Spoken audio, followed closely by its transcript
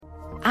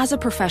As a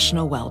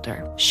professional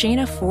welder,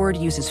 Shayna Ford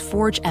uses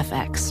Forge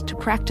FX to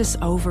practice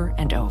over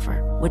and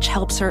over, which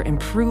helps her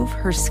improve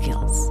her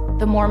skills.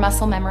 The more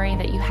muscle memory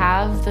that you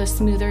have, the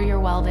smoother your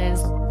weld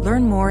is.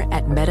 Learn more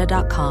at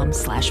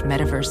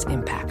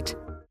meta.com/metaverseimpact.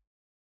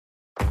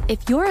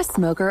 If you're a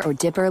smoker or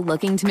dipper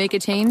looking to make a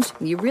change,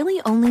 you really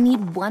only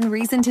need one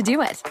reason to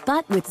do it.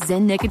 But with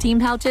Zyn nicotine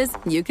pouches,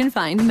 you can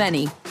find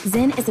many.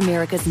 Zyn is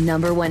America's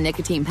 #1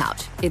 nicotine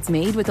pouch. It's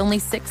made with only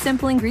 6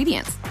 simple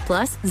ingredients.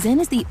 Plus, Zyn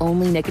is the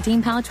only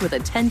nicotine pouch with a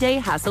 10-day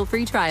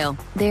hassle-free trial.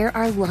 There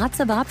are lots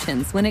of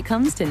options when it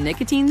comes to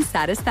nicotine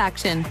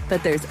satisfaction,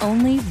 but there's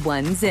only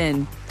one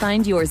Zyn.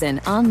 Find your Zyn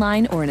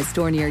online or in a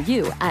store near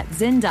you at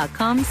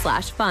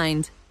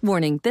zyn.com/find.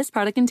 Warning, this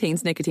product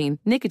contains nicotine.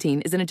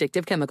 Nicotine is an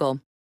addictive chemical.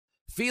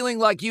 Feeling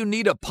like you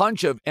need a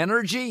punch of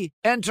energy?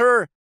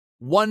 Enter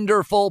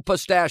Wonderful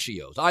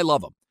Pistachios. I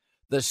love them.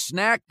 The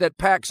snack that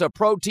packs a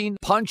protein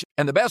punch,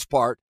 and the best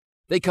part,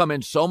 they come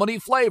in so many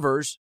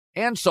flavors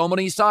and so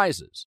many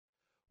sizes.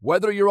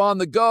 Whether you're on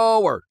the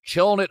go or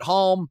chilling at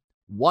home,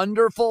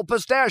 Wonderful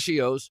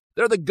Pistachios,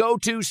 they're the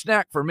go-to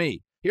snack for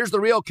me. Here's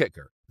the real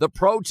kicker, the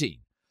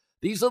protein.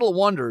 These little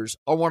wonders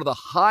are one of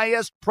the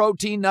highest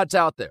protein nuts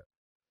out there.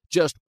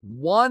 Just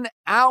 1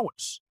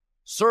 ounce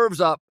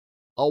serves up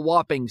a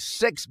whopping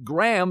 6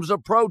 grams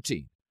of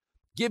protein,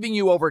 giving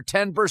you over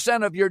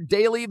 10% of your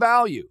daily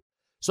value.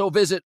 So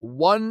visit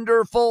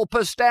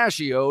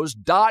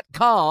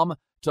wonderfulpistachios.com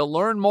to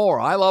learn more.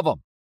 I love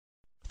them.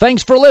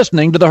 Thanks for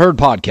listening to the Herd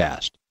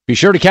Podcast. Be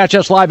sure to catch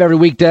us live every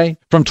weekday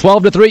from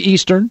 12 to 3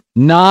 Eastern,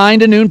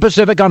 9 to noon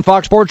Pacific on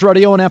Fox Sports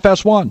Radio and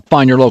FS1.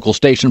 Find your local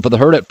station for the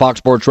Herd at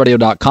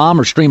foxsportsradio.com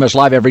or stream us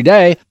live every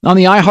day on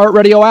the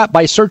iHeartRadio app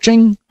by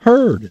searching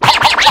Herd. Now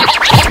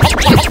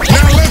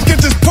let's get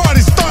this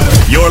party started.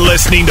 You're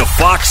listening to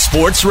Fox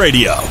Sports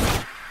Radio.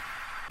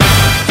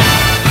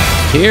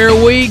 Here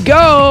we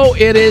go.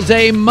 It is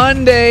a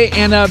Monday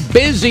and a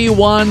busy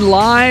one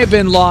live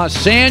in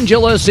Los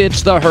Angeles.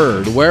 It's the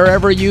Herd.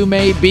 Wherever you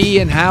may be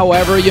and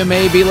however you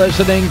may be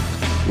listening,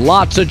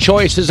 lots of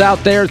choices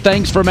out there.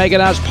 Thanks for making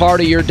us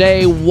part of your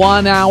day.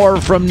 1 hour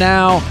from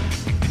now,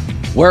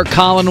 where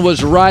Colin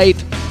was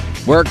right,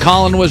 where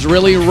Colin was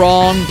really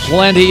wrong,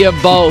 plenty of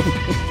both.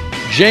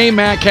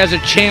 J-Mac has a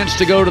chance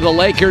to go to the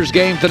Lakers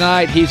game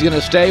tonight. He's going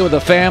to stay with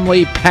the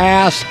family.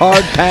 Pass,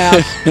 hard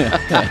pass.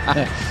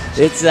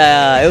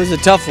 It was a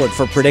tough one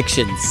for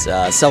predictions.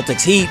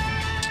 Celtics Heat,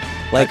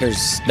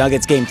 Lakers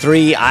Nuggets game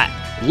 3.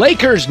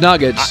 Lakers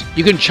Nuggets,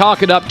 you can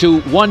chalk it up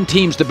to one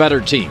team's the better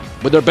team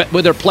with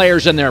their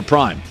players in their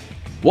prime.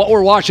 What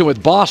we're watching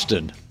with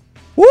Boston.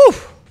 Woo!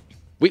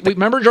 We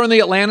remember during the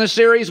Atlanta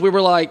series, we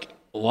were like,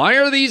 why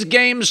are these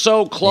games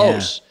so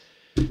close?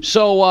 Yeah.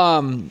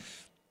 So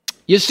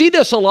you see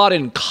this a lot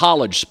in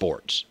college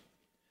sports,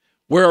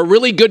 where a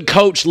really good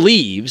coach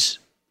leaves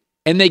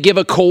and they give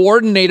a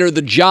coordinator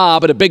the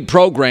job at a big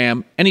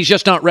program, and he's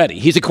just not ready.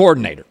 He's a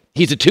coordinator.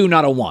 He's a 2,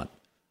 not a 1.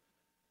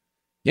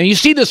 You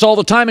see this all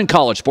the time in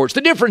college sports.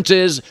 The difference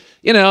is,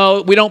 we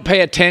don't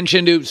pay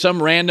attention to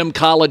some random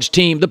college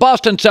team. The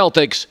Boston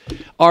Celtics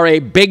are a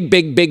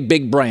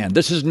big brand.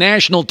 This is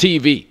national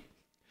TV,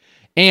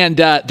 and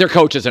their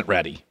coach isn't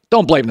ready.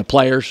 Don't blame the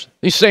players.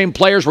 These same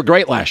players were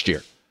great last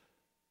year.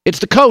 It's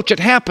the coach. It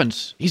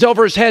happens. He's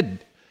over his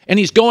head, and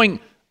he's going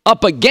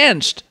up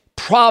against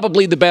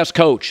probably the best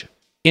coach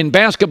in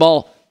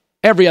basketball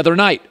every other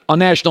night on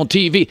national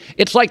TV.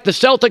 It's like the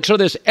Celtics are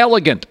this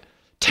elegant,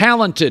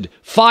 talented,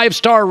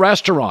 5-star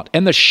restaurant,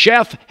 and the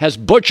chef has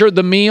butchered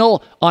the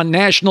meal on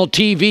national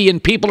TV,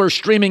 and people are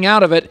streaming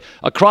out of it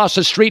across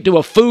the street to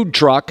a food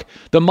truck,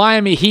 the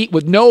Miami Heat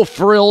with no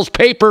frills,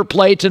 paper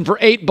plates, and for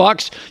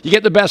 $8, you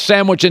get the best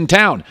sandwich in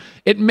town.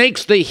 It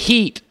makes the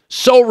Heat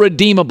so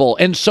redeemable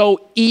and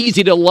so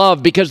easy to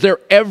love because they're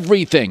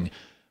everything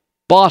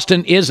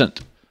Boston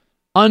isn't.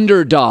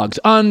 Underdogs,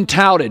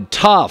 untouted,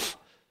 tough,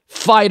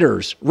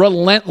 fighters,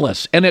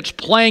 relentless, and it's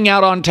playing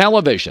out on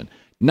television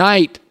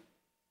night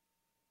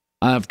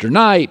after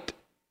night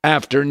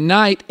after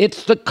night.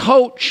 It's the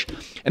coach.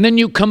 And then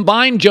you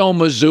combine Joe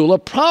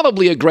Mazzulla,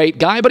 probably a great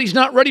guy, but he's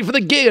not ready for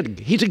the gig.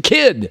 He's a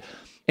kid.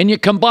 And you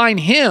combine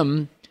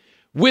him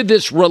with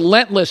this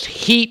relentless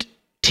Heat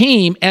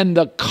team and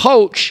the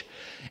coach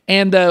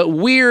and the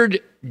weird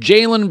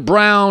Jaylen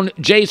Brown,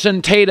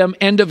 Jason Tatum,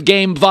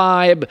 end-of-game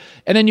vibe,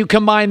 and then you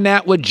combine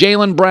that with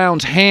Jaylen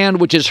Brown's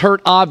hand, which is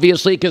hurt,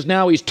 obviously, because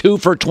now he's 2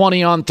 for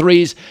 20 on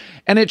threes,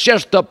 and it's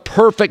just the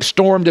perfect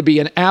storm to be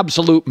an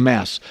absolute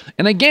mess.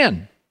 And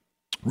again,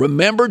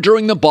 remember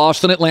during the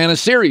Boston-Atlanta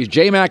series,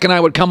 J-Mac and I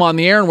would come on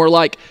the air, and we're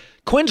like,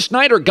 Quinn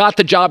Snyder got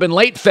the job in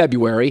late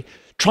February,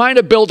 trying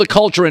to build a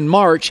culture in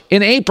March.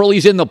 In April,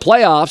 he's in the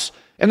playoffs,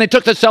 and they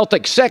took the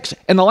Celtics 6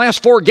 in the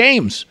last 4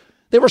 games.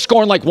 They were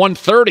scoring like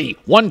 130,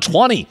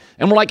 120.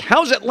 And we're like,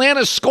 how's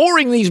Atlanta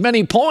scoring these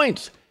many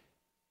points?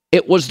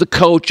 It was the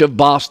coach of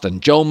Boston,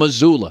 Joe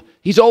Mazzulla.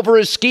 He's over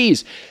his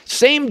skis.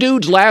 Same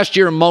dudes last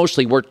year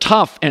mostly were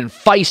tough and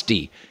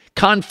feisty,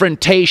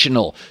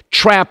 confrontational,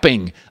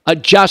 trapping,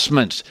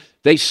 adjustments.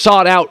 They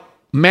sought out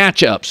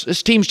matchups.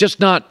 This team's just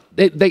not,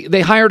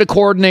 they hired a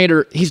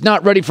coordinator. He's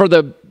not ready for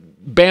the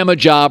Bama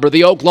job or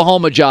the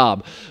Oklahoma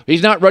job.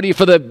 He's not ready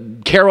for the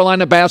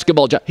Carolina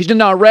basketball job. He's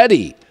not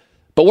ready.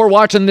 But we're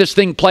watching this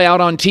thing play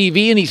out on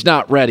TV, and he's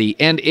not ready.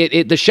 And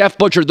the chef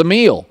butchered the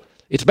meal.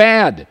 It's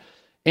bad.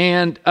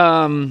 And,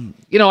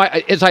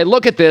 as I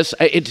look at this,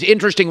 it's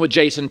interesting with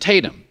Jason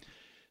Tatum.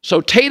 So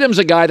Tatum's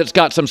a guy that's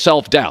got some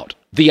self-doubt,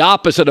 the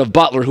opposite of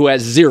Butler, who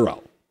has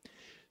zero.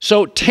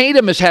 So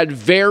Tatum has had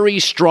very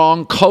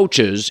strong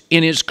coaches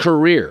in his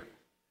career.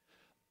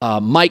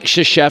 Mike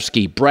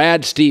Krzyzewski,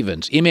 Brad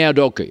Stevens, Ime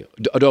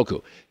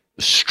Udoka.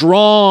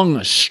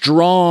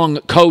 Strong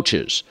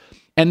coaches.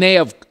 And they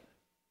have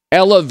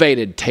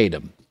elevated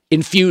Tatum,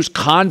 infused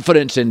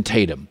confidence in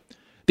Tatum.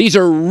 These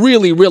are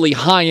really, really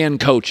high-end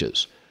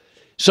coaches.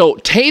 So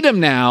Tatum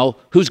now,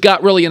 who's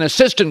got really an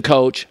assistant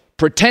coach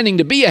pretending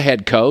to be a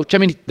head coach, I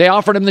mean, they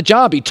offered him the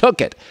job. He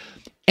took it.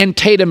 And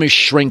Tatum is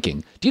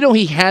shrinking. Do you know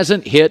he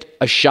hasn't hit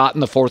a shot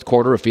in the fourth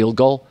quarter, a field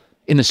goal,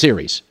 in the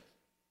series,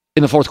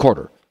 in the fourth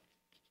quarter?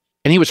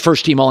 And he was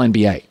first-team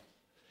All-NBA.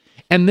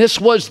 And this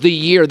was the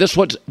year, this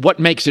was what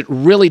makes it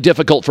really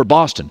difficult for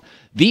Boston.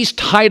 These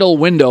title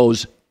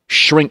windows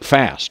shrink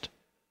fast.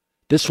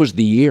 This was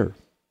the year.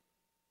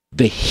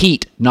 The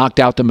Heat knocked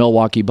out the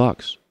Milwaukee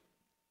Bucks.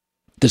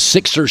 The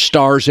Sixers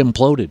stars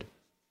imploded.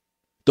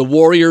 The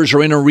Warriors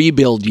are in a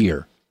rebuild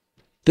year.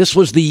 This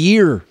was the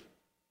year.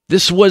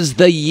 This was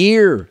the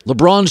year.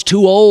 LeBron's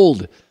too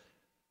old.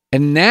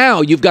 And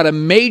now you've got a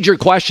major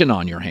question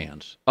on your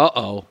hands.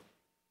 Uh-oh.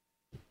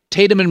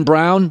 Tatum and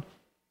Brown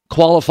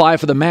qualify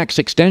for the max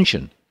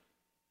extension.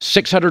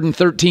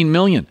 $613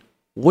 million.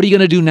 What are you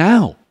going to do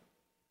now?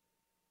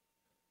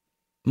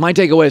 My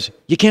takeaway is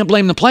you can't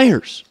blame the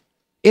players.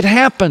 It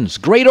happens.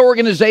 Great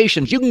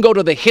organizations. You can go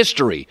to the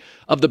history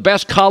of the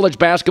best college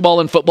basketball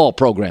and football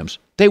programs.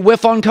 They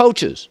whiff on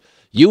coaches.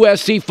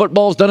 USC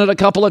football's done it a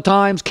couple of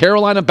times.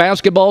 Carolina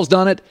basketball's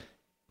done it.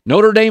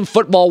 Notre Dame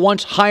football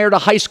once hired a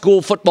high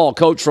school football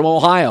coach from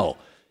Ohio.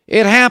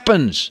 It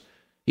happens.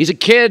 He's a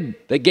kid.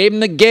 They gave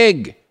him the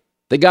gig.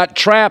 They got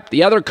trapped.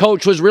 The other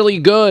coach was really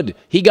good.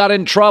 He got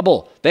in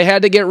trouble. They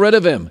had to get rid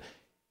of him.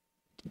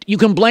 You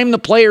can blame the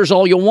players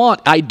all you want.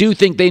 I do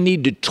think they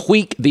need to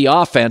tweak the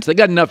offense. They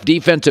got enough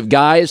defensive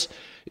guys.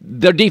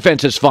 Their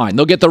defense is fine.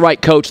 They'll get the right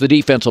coach. The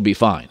defense will be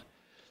fine.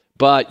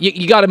 But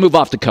you got to move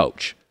off the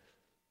coach.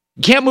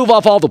 You can't move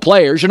off all the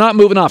players. You're not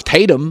moving off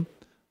Tatum.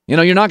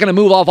 You're not going to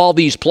move off all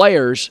these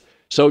players.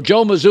 So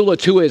Joe Mazzulla,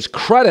 to his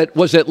credit,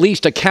 was at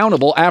least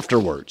accountable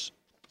afterwards.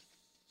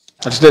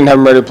 I just didn't have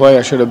him ready to play.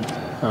 I should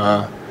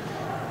have,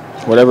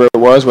 whatever it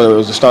was, whether it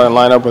was the starting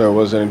lineup, whether it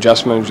was an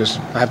adjustment,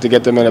 I have to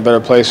get them in a better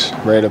place,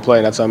 ready to play,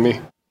 and that's on me.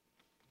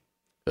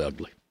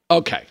 Ugly.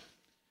 Okay.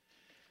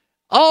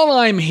 All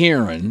I'm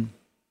hearing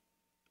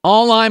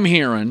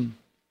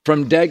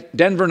from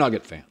Denver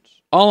Nugget fans,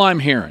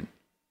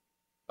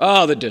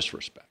 the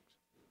disrespect.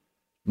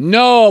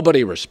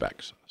 Nobody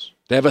respects us.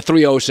 They have a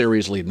 3-0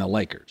 series lead in the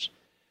Lakers.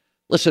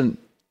 Listen,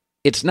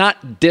 it's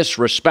not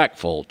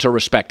disrespectful to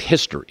respect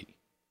history.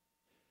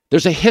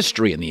 There's a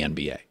history in the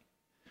NBA.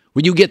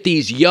 When you get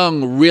these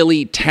young,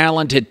 really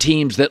talented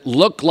teams that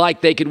look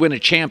like they could win a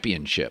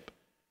championship.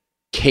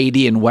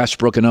 KD and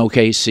Westbrook in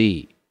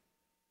OKC.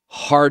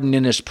 Harden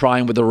in his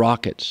prime with the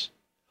Rockets.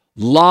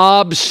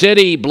 Lob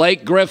City,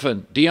 Blake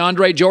Griffin,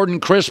 DeAndre Jordan,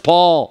 Chris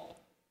Paul.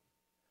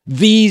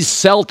 These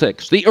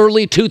Celtics, the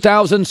early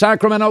 2000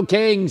 Sacramento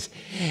Kings,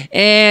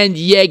 and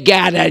you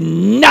got a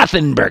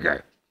nothing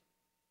burger.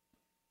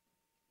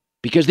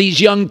 Because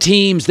these young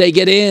teams, they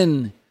get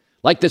in,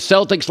 like the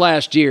Celtics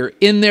last year,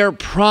 in their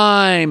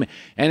prime,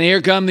 and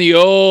here come the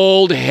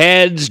old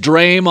heads,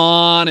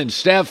 Draymond and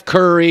Steph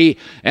Curry,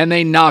 and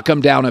they knock them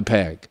down a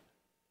peg.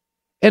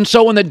 And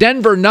so when the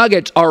Denver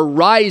Nuggets are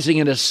rising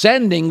and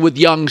ascending with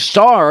young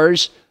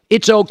stars,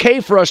 it's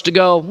okay for us to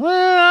go,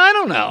 well, I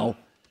don't know.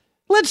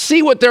 Let's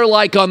see what they're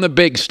like on the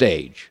big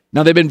stage.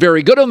 Now, they've been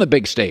very good on the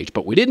big stage,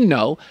 but we didn't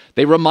know.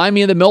 They remind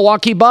me of the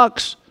Milwaukee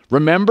Bucks.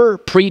 Remember,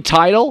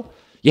 pre-title?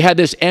 You had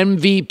this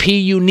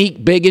MVP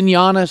unique big in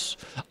Giannis,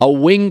 a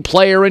wing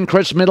player in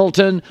Chris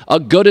Middleton,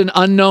 a good and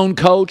unknown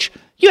coach.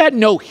 You had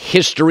no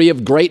history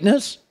of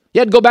greatness. You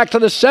had to go back to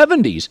the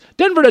 70s.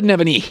 Denver didn't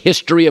have any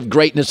history of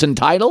greatness and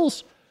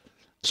titles.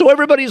 So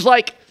everybody's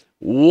like,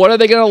 what are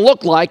they going to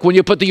look like when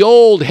you put the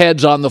old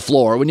heads on the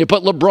floor, when you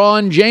put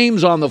LeBron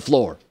James on the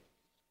floor?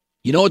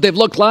 You know what they've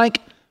looked like?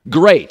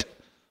 Great.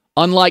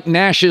 Unlike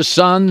Nash's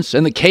Suns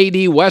and the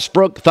KD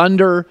Westbrook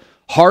Thunder,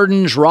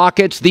 Harden's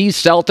Rockets, these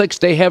Celtics,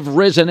 they have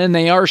risen and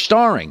they are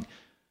starring.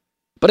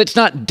 But it's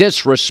not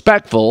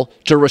disrespectful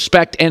to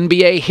respect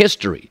NBA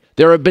history.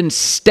 There have been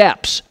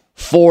steps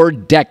for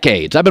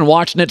decades. I've been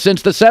watching it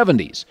since the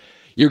 70s.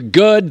 You're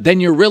good, then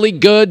you're really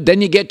good,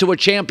 then you get to a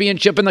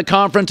championship in the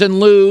conference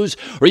and lose,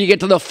 or you get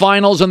to the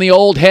finals and the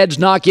old heads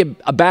knock you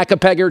back a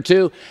peg or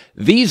two.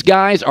 These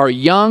guys are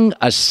young,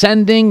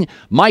 ascending.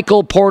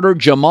 Michael Porter,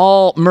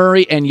 Jamal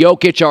Murray, and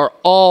Jokic are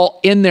all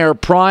in their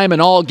prime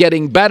and all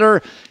getting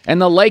better.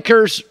 And the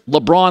Lakers,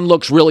 LeBron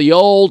looks really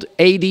old,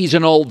 AD's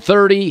an old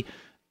 30,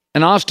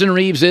 and Austin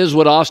Reeves is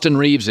what Austin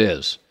Reeves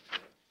is.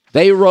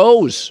 They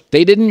rose.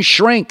 They didn't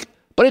shrink.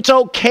 But it's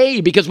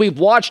okay because we've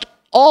watched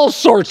all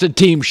sorts of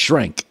teams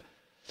shrink.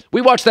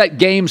 We watched that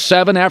Game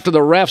 7 after the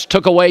refs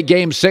took away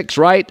Game 6,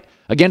 right?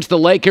 Against the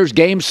Lakers,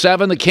 Game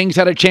 7, the Kings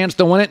had a chance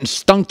to win it and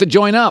stunk the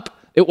joint up.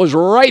 It was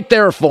right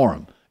there for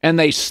them, and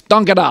they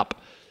stunk it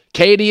up.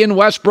 KD and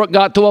Westbrook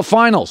got to a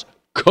finals.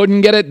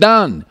 Couldn't get it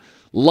done.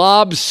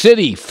 Lob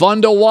City,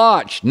 fun to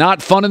watch.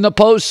 Not fun in the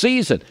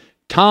postseason.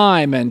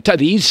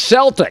 These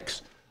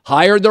Celtics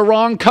hired the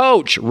wrong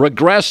coach.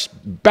 Regress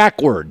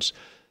backwards.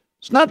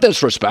 It's not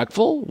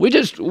disrespectful. We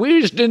just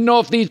didn't know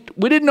if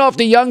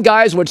the young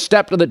guys would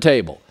step to the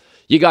table.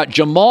 You got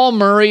Jamal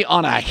Murray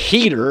on a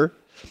heater.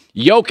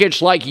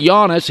 Jokic, like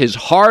Giannis, is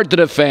hard to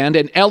defend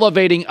and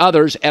elevating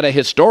others at a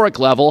historic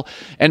level.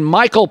 And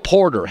Michael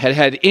Porter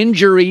had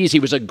injuries. He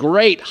was a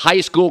great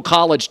high school,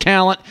 college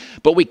talent,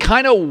 but we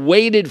kind of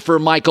waited for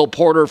Michael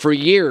Porter for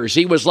years.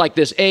 He was like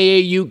this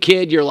AAU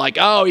kid. You're like,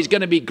 oh, he's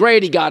going to be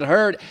great. He got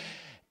hurt.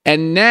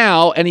 And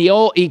now,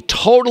 he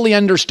totally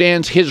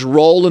understands his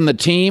role in the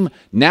team.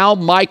 Now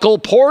Michael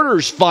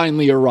Porter's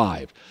finally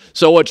arrived.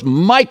 So it's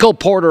Michael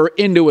Porter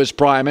into his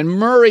prime and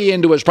Murray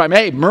into his prime.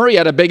 Hey, Murray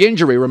had a big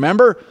injury,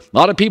 remember? A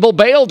lot of people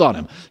bailed on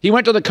him. He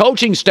went to the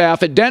coaching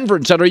staff at Denver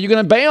and said, are you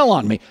going to bail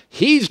on me?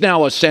 He's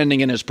now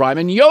ascending in his prime,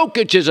 and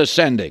Jokic is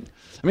ascending.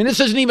 I mean,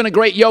 this isn't even a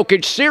great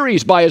Jokic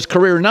series by his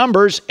career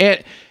numbers,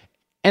 and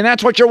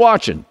that's what you're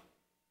watching.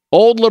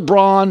 Old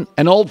LeBron,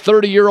 an old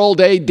 30-year-old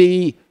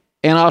AD,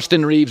 and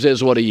Austin Reeves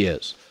is what he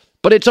is.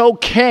 But it's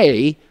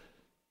okay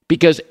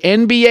because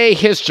NBA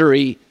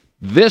history,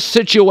 this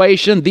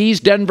situation,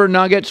 these Denver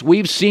Nuggets,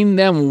 we've seen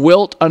them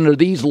wilt under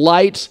these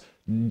lights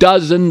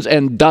dozens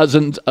and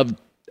dozens of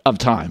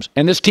times.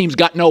 And this team's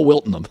got no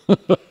wilt in them.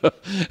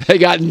 They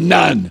got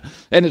none.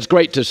 And it's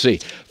great to see.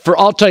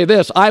 I'll tell you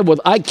this,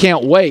 I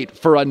can't wait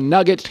for a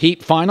Nuggets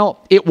Heat final.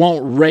 It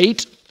won't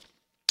rate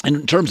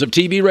in terms of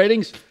TV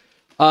ratings.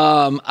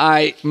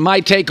 My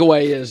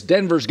takeaway is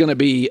Denver's going to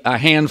be a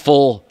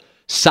handful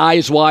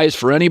size-wise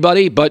for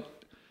anybody, but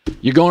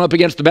you're going up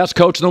against the best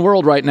coach in the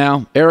world right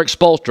now, Eric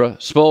Spoelstra.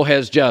 Spo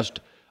has just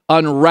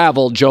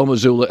unraveled Joe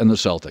Mazzulla and the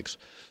Celtics.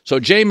 So,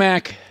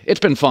 J-Mac, it's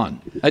been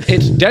fun.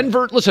 It's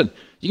Denver. Listen,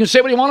 you can say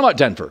what you want about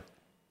Denver.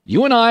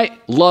 You and I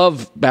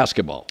love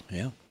basketball.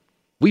 Yeah.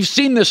 We've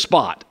seen this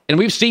spot, and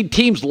we've seen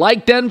teams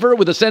like Denver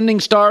with ascending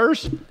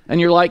stars, and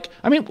you're like,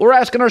 we're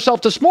asking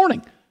ourselves this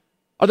morning,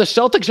 are the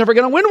Celtics ever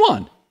going to win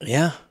one?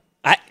 Yeah.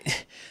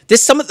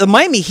 The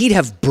Miami Heat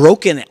have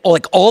broken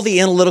all the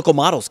analytical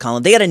models,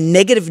 Colin. They had a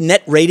negative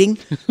net rating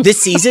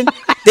this season.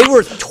 They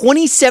were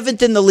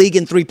 27th in the league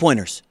in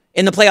three-pointers.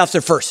 In the playoffs,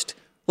 they're first.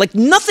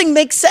 Nothing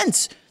makes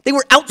sense. They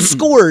were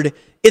outscored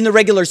in the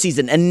regular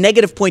season, a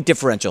negative point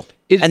differential,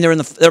 and they're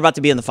about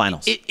to be in the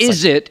finals.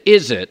 Is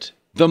it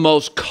the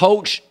most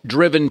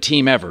coach-driven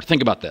team ever?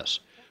 Think about this.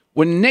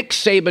 When Nick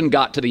Saban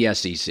got to the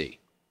SEC,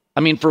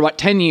 for about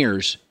 10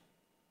 years,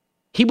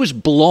 he was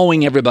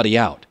blowing everybody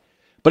out.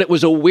 But it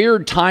was a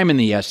weird time in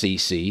the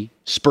SEC.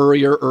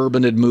 Spurrier,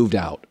 Urban had moved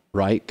out,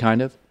 right,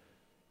 kind of?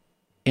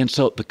 And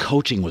so the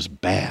coaching was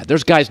bad.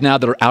 There's guys now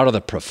that are out of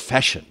the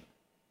profession.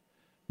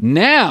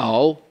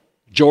 Now,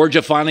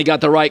 Georgia finally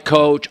got the right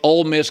coach.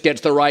 Ole Miss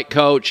gets the right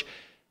coach.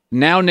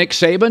 Now Nick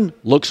Saban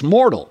looks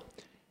mortal.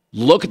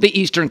 Look at the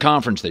Eastern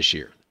Conference this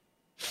year.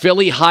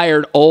 Philly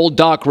hired old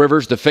Doc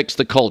Rivers to fix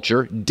the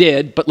culture.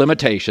 Did, but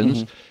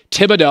limitations. Mm-hmm.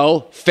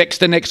 Thibodeau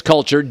fixed the Knicks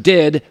culture.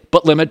 Did,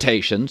 but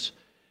limitations.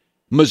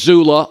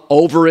 Mazzulla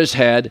over his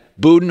head.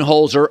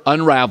 Budenholzer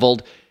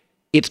unraveled.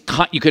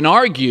 You can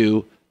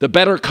argue the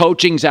better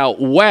coaching's out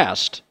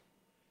west.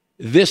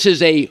 This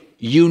is a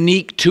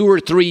unique 2 or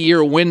 3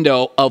 year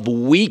window of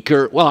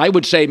weaker, I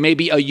would say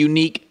maybe a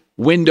unique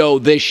window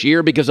this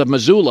year because of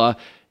Mazzulla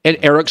and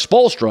Eric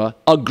Spoelstra,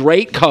 a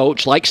great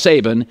coach like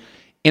Saban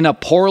in a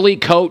poorly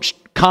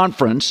coached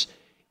conference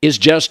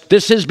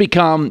this has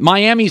become,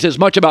 Miami's as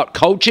much about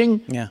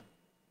coaching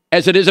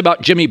as it is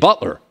about Jimmy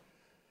Butler.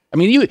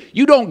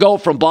 You don't go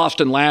from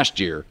Boston last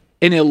year,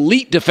 an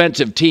elite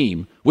defensive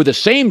team with the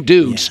same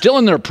dudes still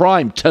in their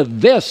prime, to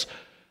this.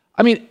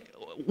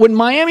 When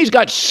Miami's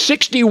got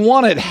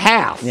 61 at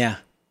half. Yeah.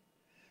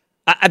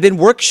 I've been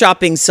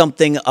workshopping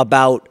something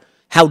about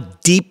how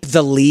deep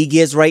the league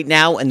is right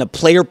now, and the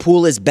player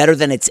pool is better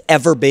than it's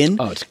ever been.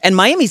 And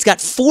Miami's got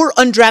 4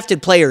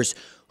 undrafted players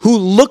who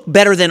look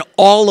better than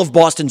all of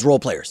Boston's role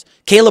players.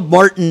 Caleb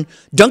Martin,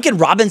 Duncan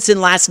Robinson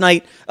last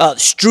night,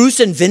 Strus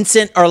and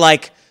Vincent are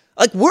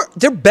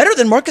they're better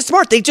than Marcus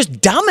Smart. They're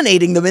just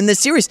dominating them in this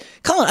series.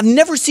 Colin, I've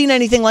never seen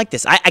anything like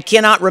this. I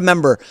cannot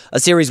remember a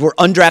series where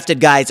undrafted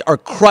guys are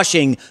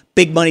crushing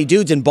big money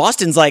dudes, and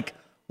Boston's like,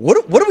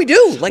 what do we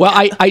do?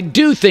 I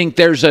do think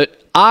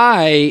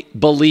I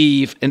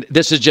believe, and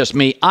this is just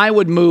me, I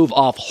would move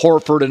off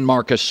Horford and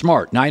Marcus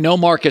Smart. Now, I know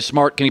Marcus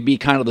Smart can be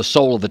kind of the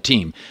soul of the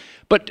team,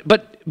 but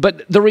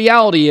the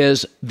reality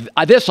is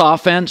this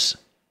offense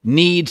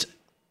needs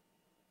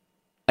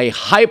a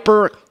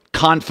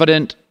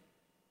hyper-confident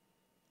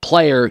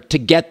player to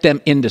get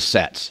them into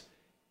sets.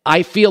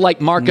 I feel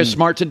like Marcus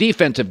Smart's a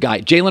defensive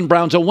guy. Jaylen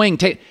Brown's a wing.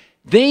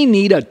 They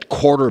need a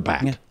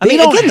quarterback. Yeah. They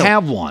don't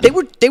have one.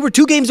 They were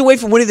 2 games away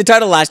from winning the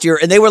title last year,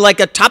 and they were like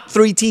a top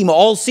 3 team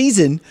all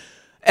season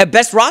at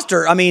best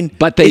roster. I mean,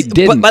 but they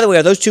didn't. By the way,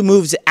 are those 2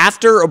 moves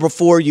after or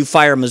before you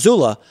fire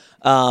Missoula?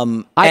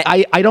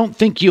 I don't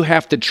think you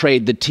have to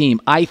trade the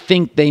team. I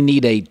think they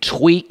need a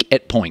tweak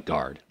at point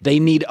guard. They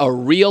need a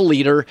real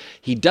leader.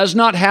 He does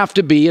not have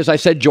to be, as I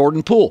said,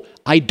 Jordan Poole.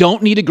 I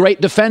don't need a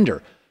great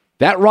defender.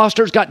 That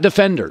roster's got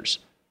defenders.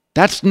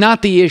 That's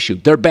not the issue.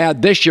 They're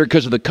bad this year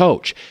because of the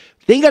coach.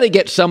 They got to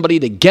get somebody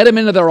to get them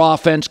into their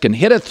offense, can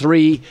hit a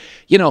 3.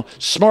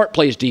 Smart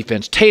plays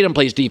defense. Tatum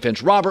plays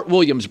defense. Robert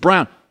Williams,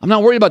 Brown. I'm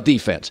not worried about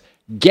defense.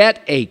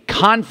 Get a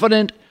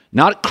confident,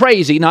 not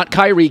crazy, not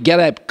Kyrie, get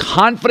a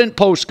confident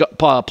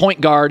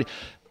point guard,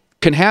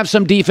 can have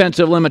some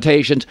defensive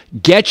limitations,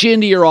 get you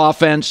into your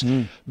offense,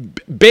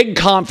 big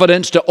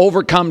confidence to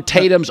overcome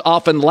Tatum's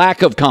often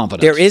lack of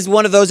confidence. There is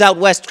one of those out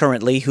west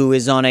currently who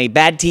is on a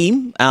bad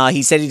team.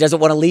 He said he doesn't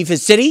want to leave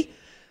his city.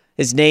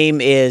 His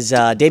name is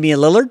Damian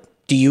Lillard.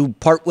 Do you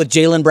part with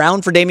Jaylen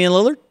Brown for Damian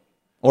Lillard?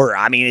 Or,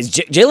 is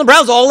Jaylen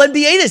Brown's all-NBA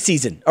this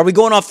season? Are we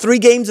going off 3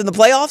 games in the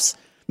playoffs?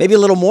 Maybe a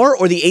little more?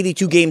 Or the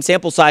 82-game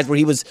sample size where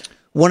he was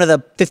one of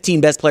the 15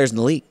 best players in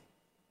the league?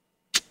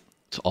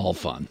 It's all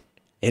fun.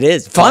 It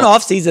is. Fun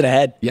off season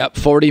ahead. Yep,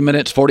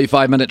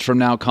 45 minutes from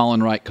now,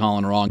 Colin right,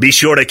 Colin wrong. Be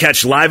sure to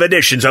catch live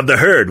editions of The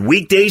Herd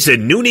weekdays at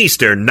noon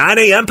Eastern, 9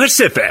 a.m.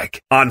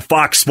 Pacific on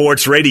Fox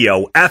Sports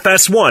Radio,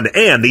 FS1,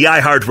 and the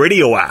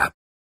iHeartRadio app.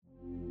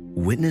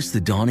 Witness the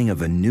dawning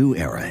of a new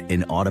era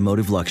in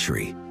automotive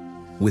luxury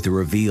with a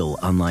reveal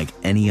unlike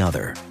any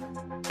other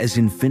as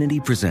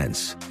Infiniti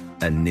presents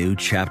a new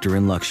chapter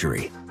in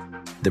luxury,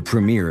 the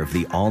premiere of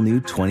the all-new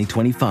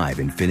 2025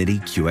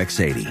 Infiniti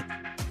QX80.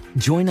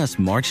 Join us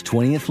March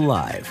 20th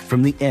live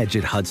from the Edge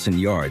at Hudson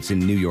Yards in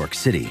New York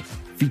City,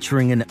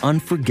 featuring an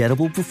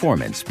unforgettable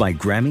performance by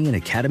Grammy and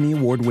Academy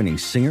Award-winning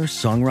singer,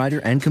 songwriter,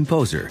 and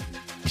composer,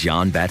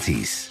 Jon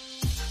Batiste.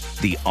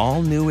 The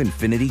all-new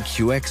Infiniti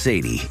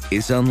QX80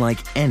 is unlike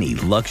any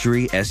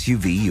luxury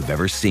SUV you've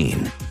ever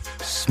seen.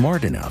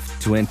 Smart enough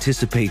to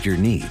anticipate your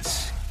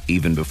needs,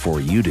 even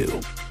before you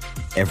do.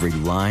 Every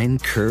line,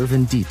 curve,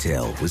 and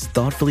detail was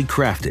thoughtfully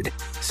crafted,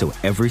 so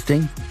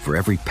everything for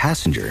every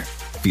passenger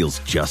feels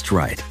just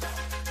right.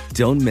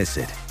 Don't miss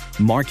it.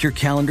 Mark your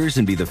calendars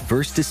and be the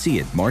first to see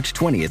it March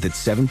 20th at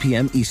 7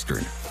 p.m.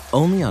 Eastern,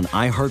 only on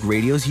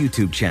iHeartRadio's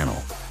YouTube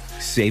channel.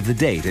 Save the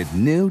date at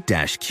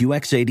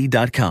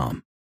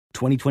new-QX80.com.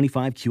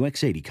 2025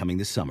 QX80 coming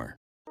this summer.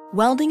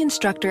 Welding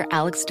instructor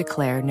Alex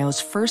DeClaire knows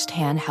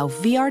firsthand how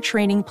VR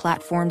training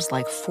platforms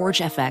like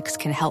ForgeFX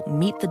can help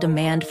meet the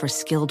demand for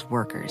skilled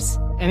workers.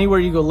 Anywhere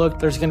you go look,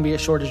 there's going to be a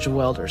shortage of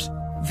welders.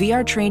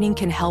 VR training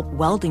can help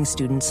welding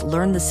students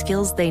learn the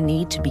skills they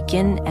need to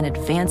begin and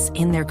advance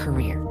in their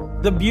career.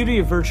 The beauty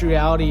of virtual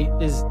reality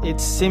is it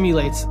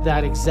simulates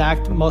that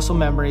exact muscle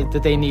memory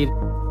that they need.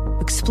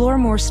 Explore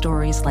more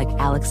stories like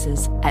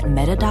Alex's at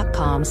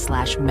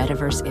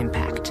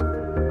meta.com/metaverseimpact.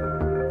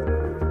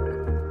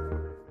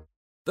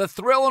 The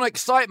thrill and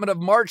excitement of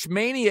March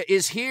Mania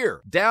is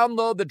here.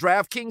 Download the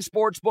DraftKings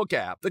Sportsbook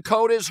app. The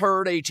code is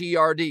HERD,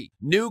 H-E-R-D.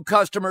 New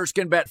customers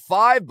can bet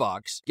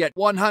 $5, get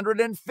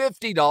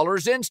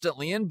 $150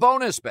 instantly in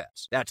bonus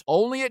bets. That's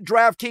only at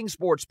DraftKings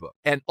Sportsbook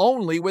and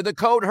only with the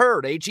code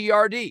HERD,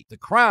 H-E-R-D. The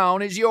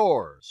crown is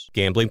yours.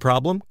 Gambling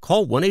problem?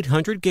 Call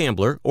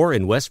 1-800-GAMBLER or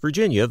in West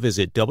Virginia,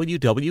 visit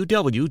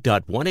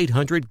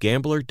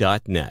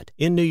www.1800gambler.net.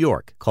 In New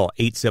York, call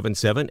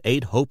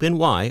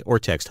 877-8-HOPE-NY or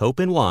text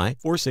HOPE-NY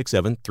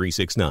 467-369.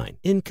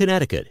 In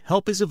Connecticut,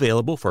 help is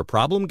available for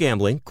problem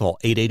gambling. Call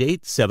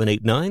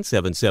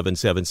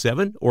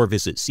 888-789-7777 or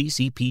visit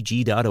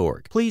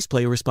ccpg.org. Please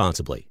play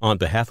responsibly. On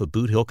behalf of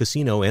Boot Hill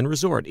Casino and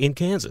Resort in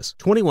Kansas.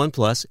 21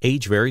 plus,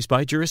 age varies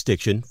by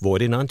jurisdiction,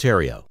 void in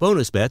Ontario.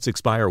 Bonus bets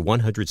expire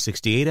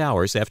 168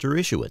 hours after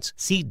issuance.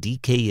 See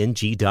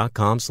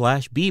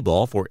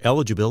dkng.com/bball for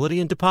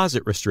eligibility and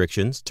deposit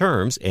restrictions,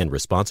 terms, and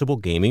responsible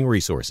gaming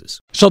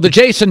resources. So the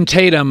Jason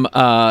Tatum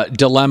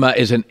dilemma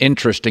is an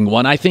interesting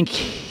one. I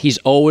think he's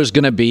always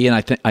going to be,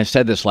 and I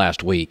said this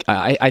last week,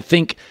 I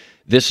think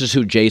this is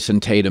who Jason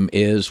Tatum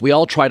is. We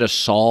all try to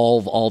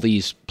solve all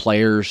these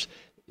players.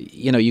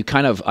 You know, I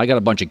got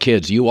a bunch of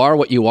kids. You are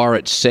what you are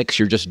at 6.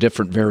 You're just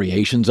different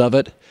variations of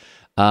it.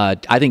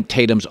 I think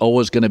Tatum's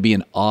always going to be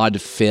an odd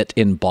fit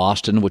in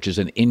Boston, which is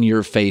an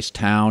in-your-face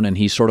town, and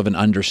he's sort of an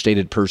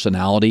understated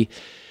personality.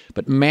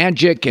 But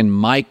Magic and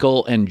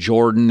Michael and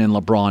Jordan and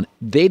LeBron,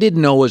 they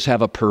didn't always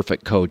have a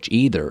perfect coach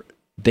either.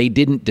 They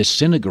didn't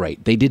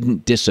disintegrate. They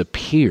didn't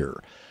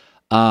disappear.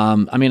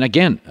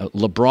 Again,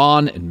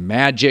 LeBron and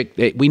Magic,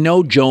 we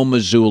know Joe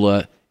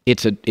Mazzulla,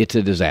 it's a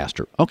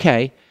disaster.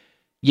 Okay,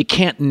 you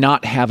can't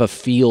not have a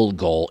field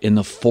goal in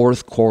the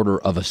fourth quarter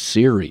of a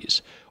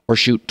series or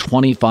shoot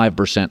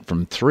 25%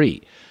 from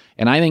 3.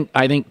 And I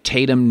think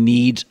Tatum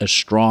needs a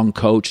strong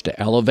coach to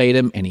elevate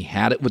him, and he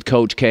had it with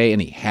Coach K,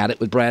 and he had it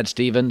with Brad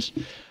Stevens.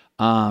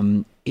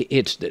 Michael,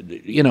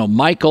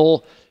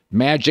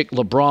 Magic,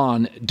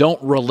 LeBron,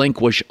 don't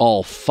relinquish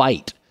all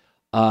fight.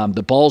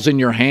 The ball's in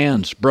your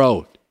hands,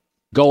 bro.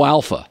 Go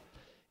alpha.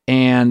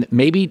 And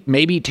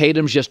maybe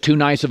Tatum's just too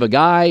nice of a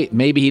guy.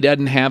 Maybe he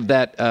doesn't have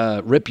that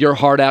rip your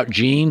heart out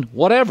gene,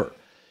 whatever.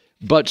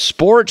 But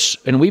sports,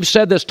 and we've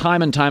said this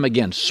time and time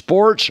again,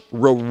 sports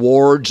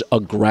rewards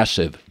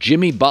aggressive.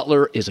 Jimmy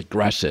Butler is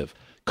aggressive.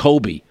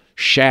 Kobe,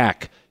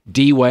 Shaq,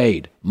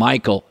 D-Wade,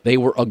 Michael, they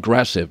were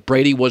aggressive.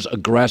 Brady was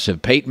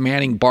aggressive. Peyton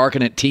Manning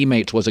barking at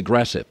teammates was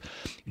aggressive.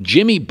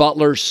 Jimmy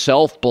Butler's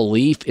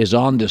self-belief is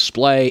on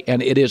display,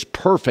 and it is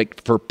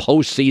perfect for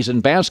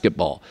postseason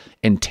basketball.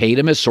 And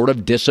Tatum is sort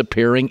of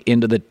disappearing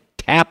into the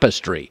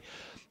tapestry.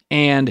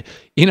 And,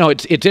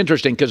 it's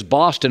interesting because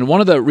Boston,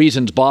 one of the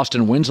reasons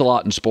Boston wins a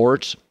lot in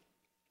sports,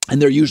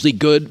 and they're usually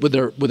good with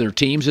their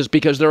teams, is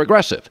because they're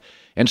aggressive.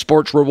 And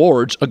sports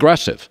rewards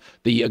aggressive.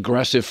 The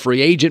aggressive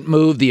free agent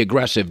move, the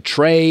aggressive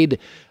trade.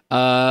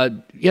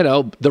 The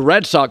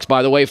Red Sox,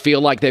 by the way,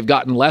 feel like they've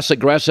gotten less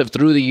aggressive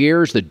through the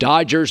years. The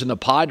Dodgers and the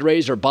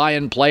Padres are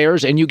buying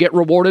players, and you get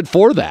rewarded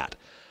for that.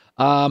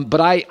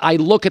 But I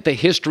look at the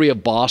history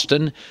of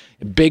Boston,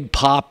 Big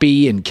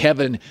Papi and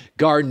Kevin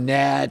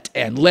Garnett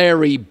and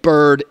Larry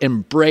Bird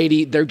and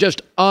Brady. They're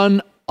just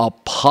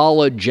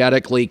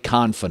unapologetically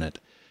confident.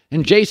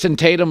 And Jason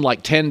Tatum,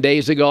 like 10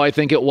 days ago, I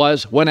think it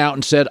was, went out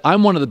and said,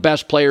 I'm one of the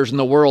best players in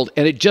the world.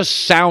 And it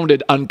just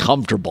sounded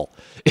uncomfortable.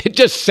 It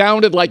just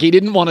sounded like he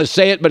didn't want to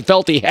say it, but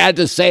felt he had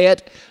to say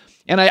it.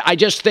 And I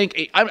just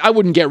think, I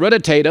wouldn't get rid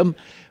of Tatum,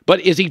 but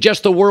is he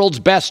just the world's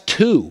best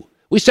two?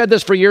 We said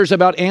this for years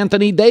about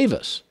Anthony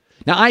Davis.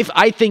 Now,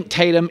 I think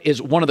Tatum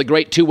is one of the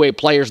great two-way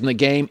players in the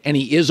game, and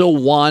he is a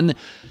one,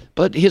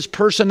 but his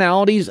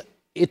personality's,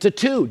 it's a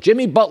two.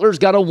 Jimmy Butler's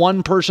got a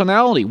one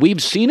personality.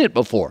 We've seen it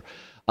before.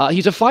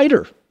 He's a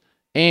fighter.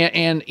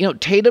 And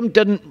Tatum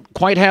doesn't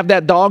quite have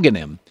that dog in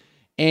him.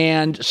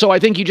 And so I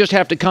think you just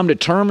have to come to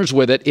terms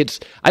with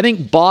it. I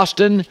think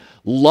Boston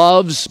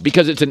loves,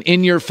 because it's an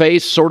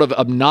in-your-face sort of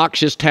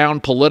obnoxious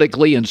town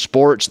politically in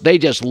sports, they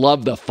just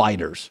love the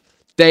fighters.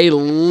 They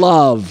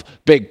love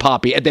Big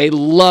Papi, and they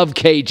love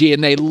KG,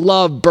 and they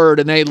love Bird,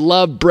 and they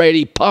love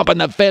Brady pumping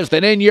the fist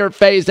and in your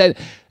face. And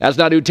that's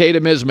not who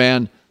Tatum is,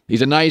 man.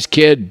 He's a nice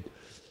kid.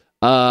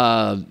 When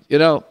I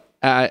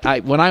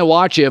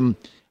watch him,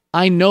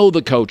 I know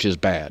the coach is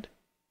bad.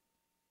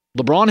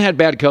 LeBron had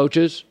bad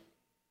coaches.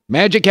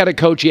 Magic had a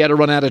coach he had to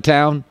run out of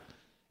town.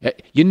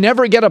 You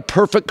never get a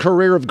perfect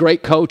career of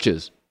great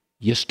coaches.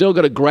 You still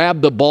got to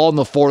grab the ball in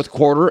the fourth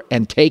quarter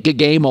and take a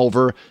game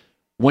over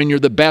when you're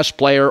the best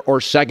player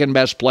or second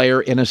best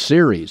player in a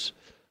series.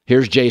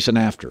 Here's Jason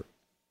after.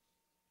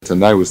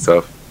 Tonight was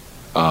tough.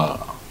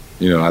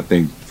 I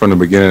think from the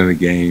beginning of the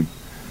game,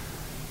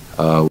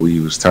 we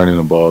was turning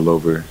the ball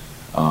over.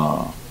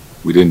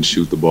 We didn't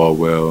shoot the ball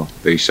well.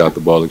 They shot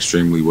the ball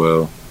extremely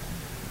well.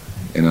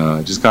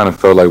 And just kind of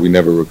felt like we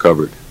never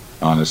recovered,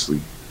 honestly.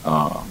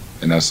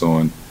 And that's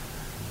on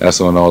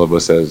all of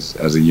us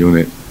as a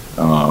unit.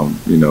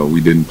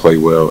 We didn't play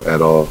well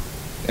at all.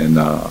 And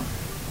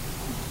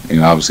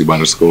obviously by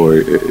the score,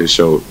 it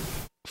showed.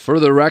 For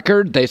the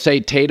record, they say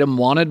Tatum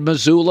wanted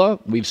Mazzulla.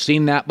 We've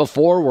seen that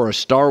before, where a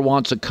star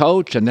wants a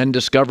coach and then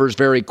discovers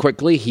very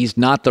quickly he's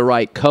not the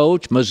right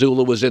coach.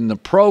 Mazzulla was in the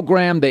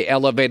program. They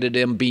elevated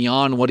him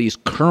beyond what he's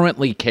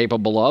currently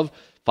capable of.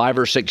 5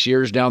 or 6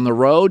 years down the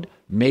road,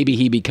 maybe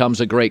he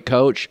becomes a great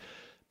coach.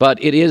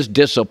 But it is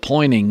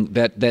disappointing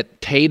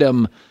that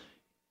Tatum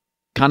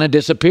kind of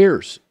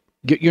disappears.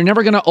 You're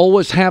never going to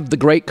always have the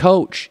great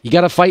coach. You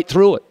got to fight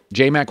through it.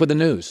 J-Mac with the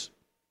news.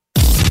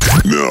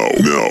 No.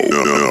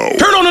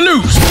 Turn on the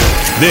news.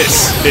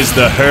 This is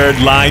the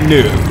Herdline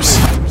News.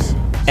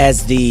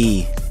 As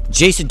the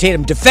Jason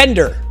Tatum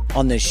defender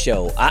on this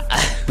show,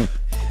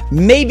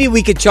 maybe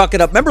we could chalk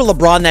it up. Remember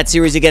LeBron, that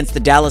series against the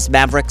Dallas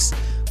Mavericks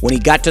when he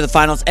got to the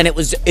finals? And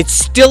it's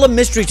still a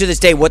mystery to this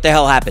day what the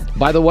hell happened.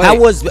 By the way, how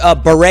was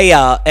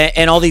Barea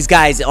and all these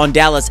guys on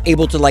Dallas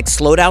able to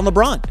slow down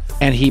LeBron?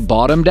 And he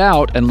bottomed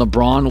out, and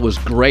LeBron was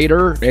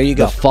greater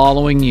the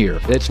following year.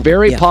 It's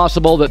very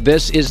possible that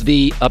this is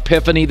the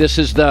epiphany. This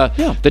is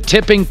the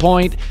tipping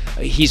point.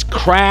 He's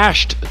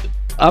crashed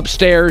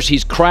upstairs.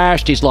 He's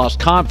crashed. He's lost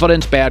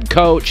confidence, bad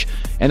coach,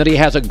 and that he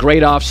has a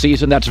great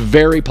offseason. That's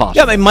very possible.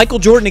 Yeah, I mean, Michael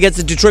Jordan against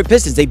the Detroit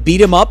Pistons. They beat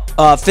him up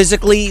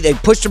physically. They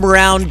pushed him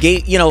around.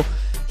 He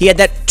had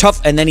that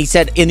tough, and then he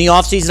said, in the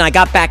offseason, I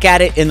got back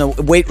at it in the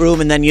weight room,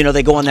 and then,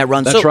 they go on that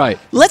run. That's right.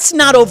 Let's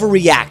not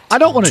overreact. I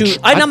don't want to.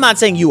 I'm not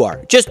saying you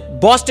are. Just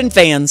Boston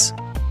fans.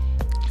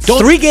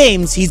 3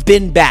 games, he's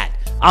been bad.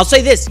 I'll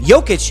say this.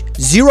 Jokic,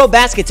 0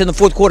 baskets in the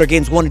fourth quarter,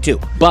 games 1 and 2.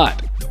 But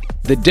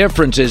the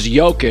difference is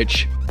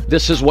Jokic,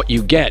 this is what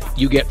you get.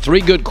 You get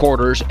 3 good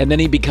quarters, and then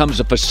he becomes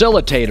a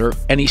facilitator,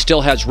 and he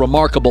still has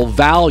remarkable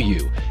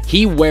value.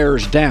 He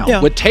wears down.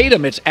 Yeah. With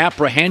Tatum, it's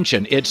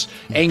apprehension. It's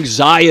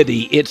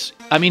anxiety.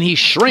 He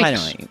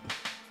shrinks.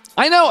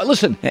 I know.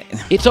 Listen,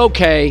 it's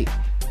okay.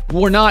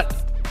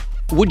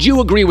 Would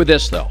you agree with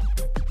this, though?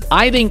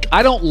 I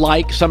don't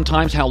like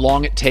sometimes how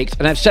long it takes,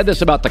 and I've said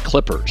this about the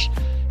Clippers,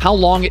 how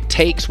long it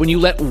takes when you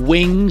let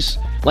wings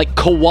like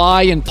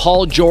Kawhi and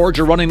Paul George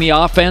are running the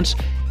offense,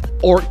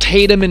 or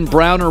Tatum and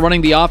Brown are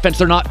running the offense.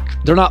 They're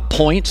not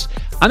points.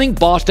 I think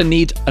Boston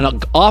needs an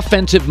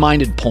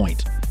offensive-minded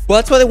point. Well,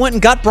 that's why they went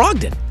and got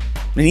Brogdon.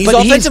 I mean, he's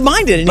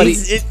offensive-minded.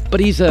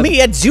 He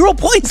had 0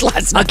 points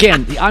last night.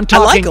 Again, I'm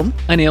talking I like him.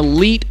 An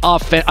elite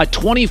offense, a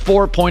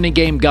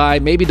 24-point-a-game guy.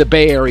 Maybe the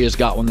Bay Area's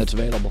got one that's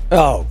available.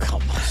 Oh,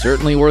 come on.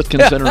 Certainly worth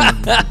considering.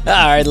 All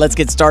right, let's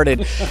get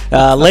started.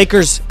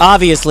 Lakers,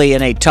 obviously,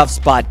 in a tough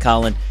spot,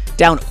 Colin.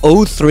 Down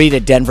 0-3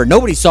 to Denver.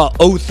 Nobody saw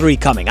 0-3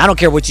 coming. I don't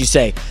care what you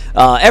say.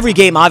 Every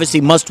game,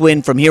 obviously, must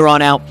win from here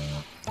on out.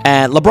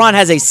 And LeBron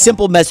has a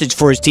simple message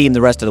for his team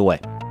the rest of the way.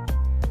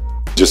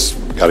 Just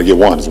got to get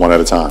one. It's one at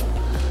a time.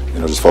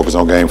 Just focus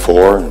on game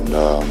 4, and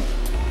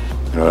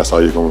that's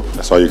all you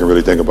can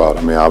really think about.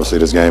 I mean, obviously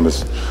this game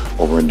is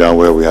over and done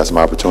with. We had some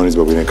opportunities,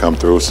 but we didn't come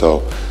through.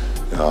 So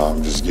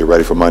just get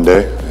ready for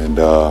Monday, and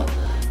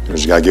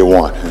just got to get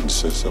one. And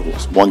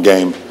it's one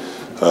game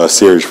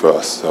series for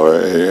us. So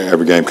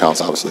every game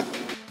counts, obviously.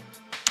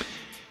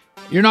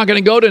 You're not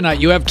going to go tonight.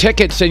 You have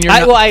tickets, and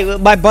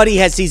my buddy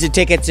has season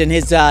tickets, and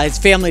his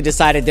family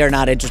decided they're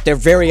not interested. They're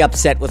very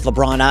upset with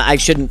LeBron. I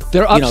shouldn't.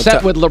 They're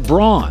upset with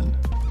LeBron.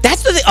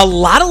 That's the thing. A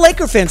lot of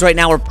Laker fans right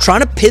now are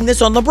trying to pin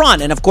this on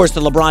LeBron. And, of course, the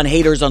LeBron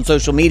haters on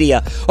social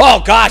media.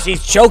 Oh, gosh,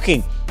 he's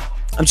choking.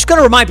 I'm just going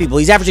to remind people,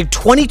 he's averaging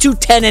 22,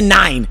 10, and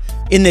 9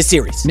 in this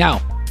series.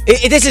 Now,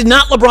 this is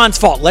not LeBron's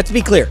fault. Let's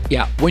be clear.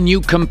 Yeah, when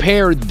you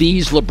compare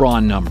these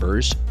LeBron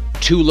numbers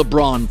to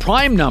LeBron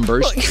prime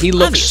numbers, he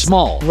looks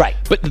small. Right.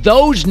 But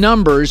those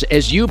numbers,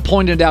 as you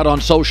pointed out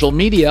on social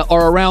media,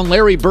 are around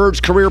Larry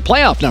Bird's career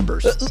playoff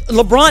numbers.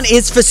 LeBron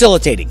is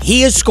facilitating.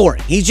 He is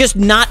scoring. He's just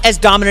not as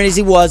dominant as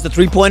he was. The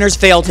three-pointers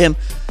failed him.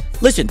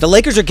 Listen, the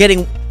Lakers are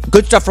getting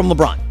good stuff from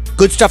LeBron.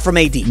 Good stuff from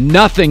AD.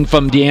 Nothing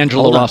from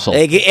D'Angelo Russell.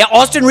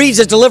 Austin Reeves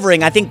is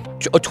delivering, I think,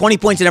 20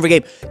 points in every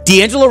game.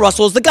 D'Angelo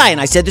Russell is the guy,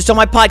 and I said this on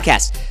my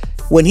podcast.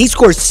 When he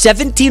scores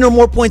 17 or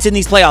more points in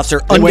these playoffs,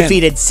 they're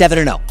undefeated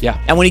 7-0.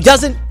 Yeah. And when he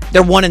doesn't,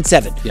 they're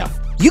 1-7. Yeah.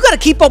 You got to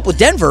keep up with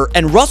Denver,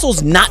 and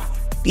Russell's not.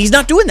 He's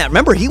not doing that.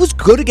 Remember, he was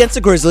good against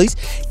the Grizzlies.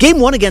 Game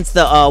 1 against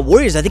the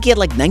Warriors, I think he had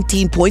like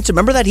 19 points.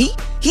 Remember that?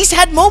 He's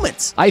had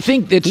moments. I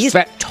think he's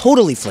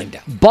totally flamed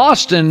out.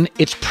 Boston,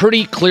 it's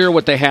pretty clear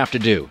what they have to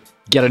do.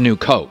 Get a new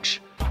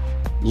coach.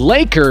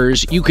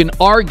 Lakers, you can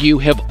argue,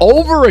 have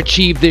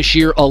overachieved this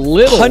year a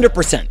little.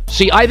 100%.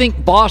 See, I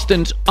think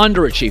Boston's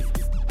underachieved.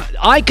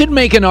 I could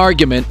make an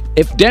argument,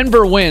 if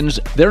Denver wins,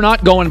 they're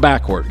not going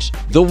backwards.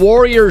 The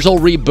Warriors will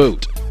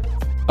reboot.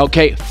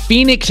 Okay,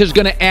 Phoenix is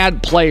going to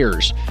add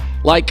players.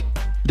 Like,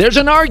 there's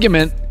an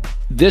argument,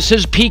 this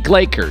is peak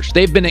Lakers.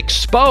 They've been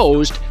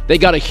exposed. They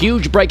got a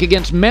huge break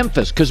against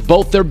Memphis because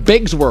both their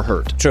bigs were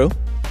hurt. True.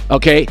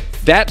 Okay,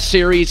 that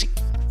series,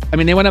 I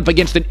mean, they went up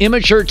against an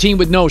immature team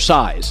with no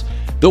size.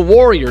 The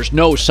Warriors,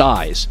 no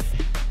size.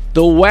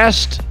 The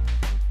West,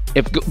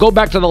 go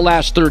back to the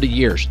last 30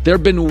 years. There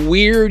have been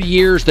weird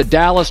years, the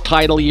Dallas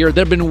title year.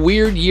 There have been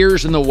weird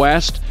years in the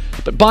West.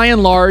 But by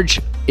and large,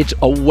 it's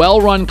a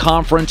well-run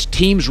conference.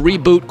 Teams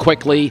reboot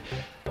quickly.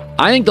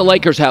 I think the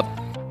Lakers have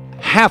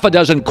half a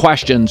dozen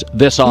questions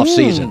this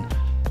offseason.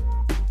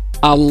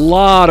 A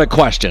lot of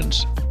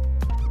questions.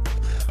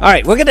 All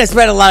right, we're going to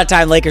spend a lot of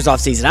time Lakers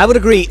offseason. I would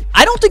agree.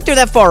 I don't think they're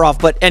that far off,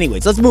 but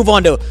anyways, let's move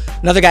on to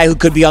another guy who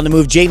could be on the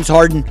move, James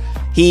Harden.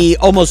 He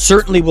almost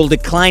certainly will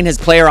decline his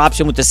player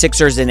option with the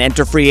Sixers and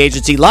enter free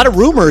agency. A lot of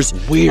rumors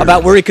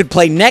about where he could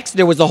play next.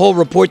 There was a whole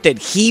report that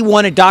he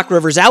wanted Doc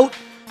Rivers out,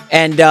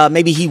 and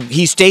maybe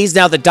he stays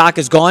now that Doc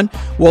is gone.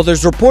 Well,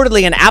 there's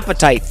reportedly an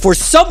appetite for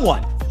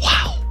someone.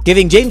 Wow.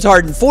 Giving James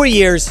Harden 4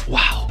 years.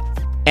 Wow.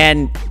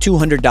 And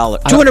 $200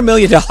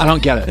 million. I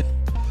don't get it.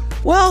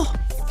 Well,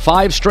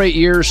 5 straight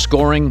years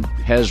scoring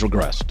has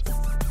regressed.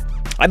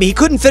 I mean, he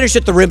couldn't finish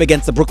at the rim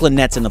against the Brooklyn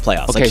Nets in the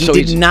playoffs. Okay, like,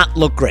 he did not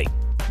look great.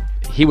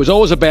 He was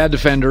always a bad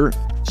defender,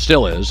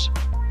 still is.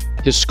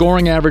 His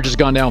scoring average has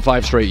gone down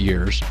 5 straight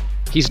years.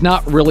 He's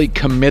not really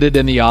committed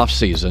in the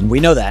offseason.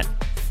 We know that.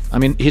 I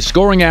mean, his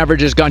scoring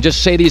average has gone,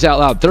 just say these out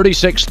loud,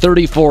 36,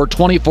 34,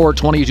 24,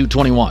 22,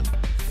 21.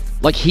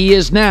 Like, he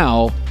is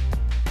now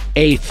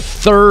a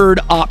third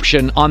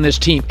option on this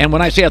team. And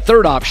when I say a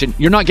third option,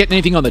 you're not getting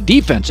anything on the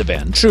defensive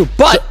end. True,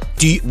 but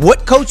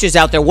what coaches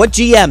out there, what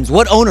GMs,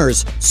 what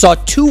owners saw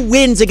 2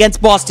 wins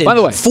against Boston? By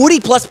the way,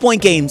 40-plus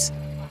point games.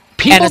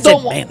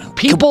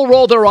 People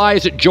roll their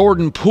eyes at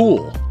Jordan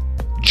Poole.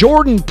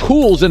 Jordan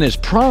Poole's in his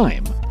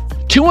prime.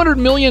 $200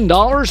 million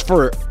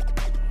for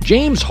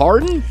James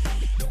Harden?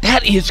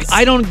 That is,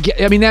 I don't get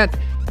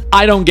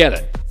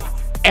it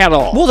at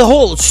all. Well, the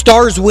whole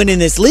stars win in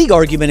this league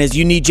argument is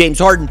you need James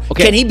Harden.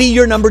 Okay. Can he be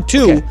your number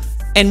 2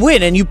 and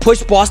win? And you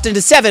push Boston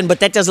to 7, but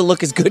that doesn't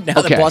look as good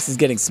now that Boston's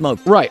getting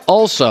smoked. Right.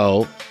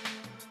 Also,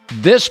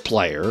 this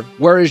player,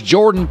 whereas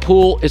Jordan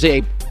Poole is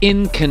a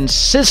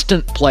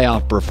inconsistent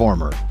playoff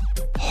performer,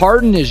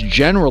 Harden is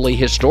generally,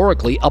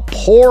 historically, a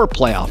poor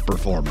playoff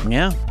performer.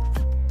 Yeah.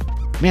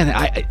 Man,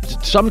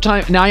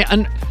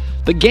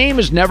 the game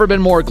has never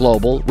been more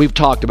global. We've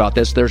talked about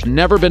this. There's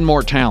never been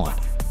more talent.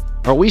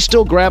 Are we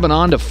still grabbing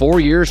on to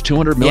 4 years,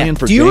 $200 million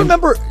for Do you James?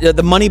 remember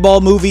the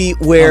Moneyball movie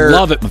where... I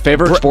love it. My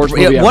favorite sports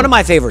movie ever. One of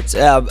my favorites.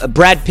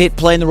 Brad Pitt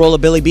playing the role of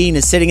Billy Beane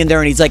is sitting in there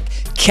and he's like,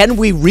 can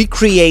we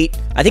recreate,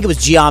 I think it was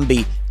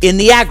Giambi, in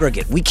the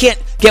aggregate? We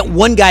can't get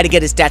one guy to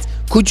get his stats.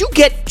 Could you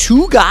get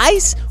 2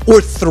 guys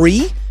or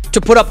 3 to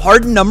put up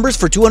Harden numbers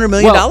for $200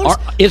 million?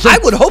 I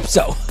would hope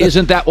so.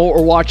 Isn't that what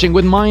we're watching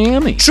with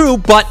Miami? True,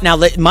 but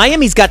now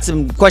Miami's got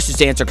some questions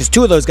to answer because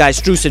 2 of those guys,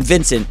 Strus and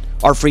Vincent,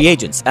 are free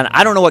agents. And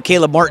I don't know what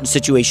Caleb Martin's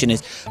situation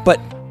is, but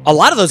a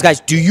lot of those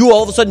guys, do you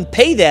all of a sudden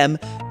pay them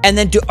and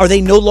then are they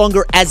no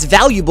longer as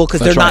valuable because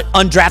they're not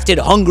undrafted,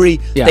 hungry,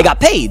 they got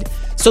paid?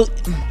 So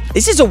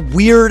this is a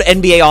weird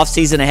NBA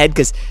offseason ahead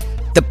because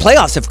the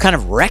playoffs have kind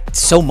of wrecked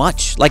so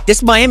much. Like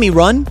this Miami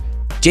run,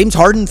 James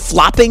Harden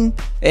flopping,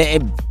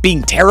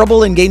 being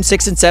terrible in Game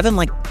 6 and 7.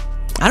 Like,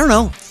 I don't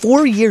know.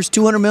 4 years,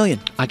 $200 million.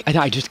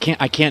 I just can't.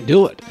 I can't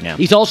do it. Yeah.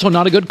 He's also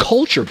not a good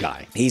culture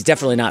guy. He's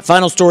definitely not.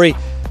 Final story.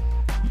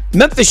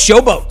 Memphis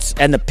Showboats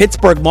and the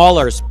Pittsburgh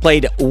Maulers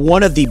played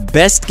one of the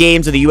best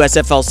games of the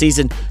USFL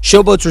season.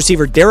 Showboats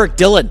receiver Derek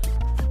Dillon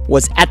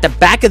was at the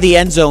back of the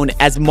end zone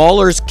as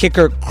Maulers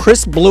kicker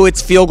Chris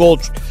Blewett's field goal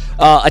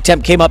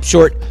attempt came up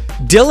short.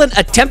 Dillon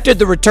attempted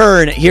the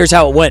return. Here's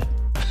how it went.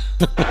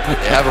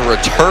 They have a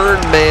return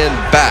man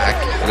back,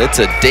 and it's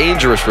a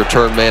dangerous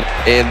return man.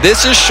 And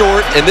this is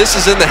short, and this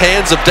is in the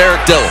hands of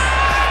Derek Dillon.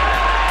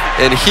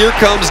 And here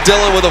comes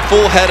Dillon with a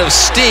full head of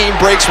steam,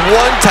 breaks 1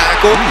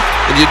 tackle,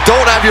 and you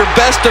don't have your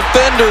best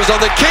defenders on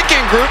the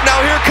kicking group.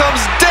 Now here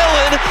comes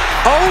Dillon.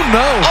 Oh,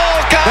 no.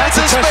 All kinds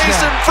of space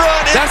in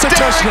front. That's a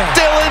touchdown.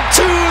 Dillon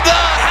to the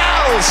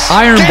house.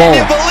 Iron Can Bowl.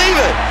 you believe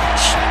it?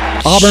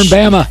 Auburn,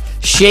 Bama.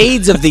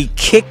 Shades of the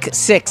kick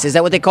 6. Is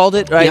that what they called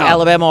it? Right? Yeah.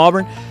 Alabama,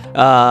 Auburn.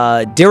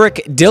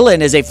 Derek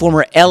Dillon is a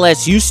former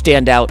LSU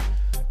standout.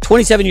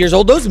 27 years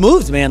old. Those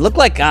moves, man, look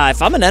like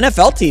if I'm an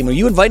NFL team, are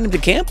you inviting him to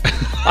camp?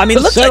 I mean,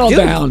 look Settle like,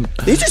 dude, down.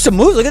 These are some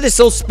moves. Look at this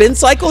little spin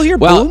cycle here.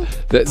 Well,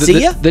 Boom.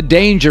 See ya. The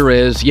danger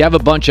is you have a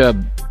bunch of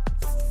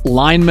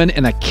linemen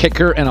and a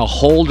kicker and a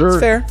holder.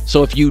 That's fair.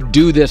 So if you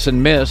do this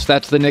and miss,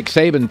 that's the Nick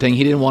Saban thing.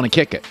 He didn't want to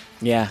kick it.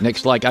 Yeah.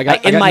 Nick's like,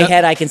 in my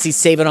head, I can see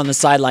Saban on the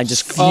sideline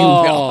just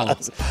fuming.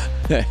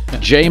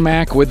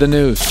 J-Mac with the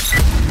news.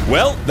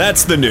 Well,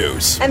 that's the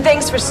news. And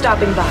thanks for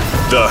stopping by.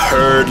 The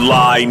Herd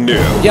Lie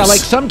News. Yeah,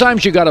 like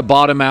sometimes you got to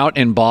bottom out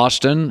in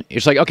Boston.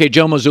 It's like, okay,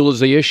 Joe Mazzulla's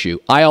the issue.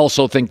 I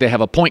also think they have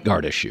a point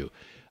guard issue.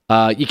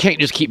 You can't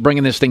just keep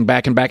bringing this thing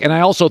back and back. And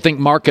I also think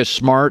Marcus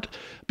Smart,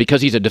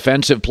 because he's a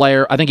defensive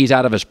player, I think he's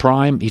out of his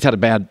prime. He's had a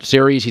bad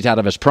series. He's out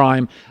of his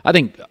prime. I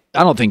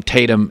don't think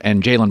Tatum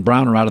and Jaylen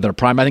Brown are out of their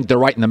prime. I think they're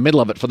right in the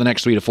middle of it for the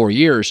next 3 to 4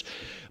 years.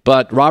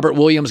 But Robert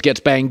Williams gets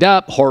banged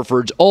up.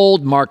 Horford's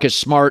old. Marcus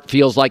Smart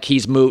feels like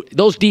he's moot.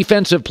 Those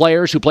defensive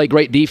players who play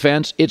great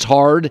defense, it's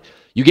hard.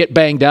 You get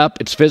banged up.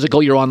 It's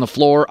physical. You're on the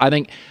floor. I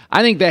think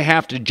they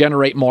have to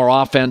generate more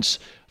offense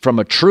from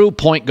a true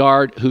point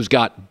guard who's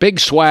got big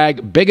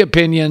swag, big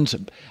opinions.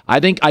 I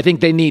think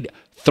they need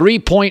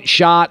 3-point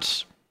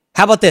shots.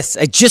 How about this?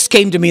 It just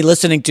came to me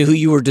listening to who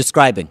you were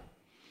describing.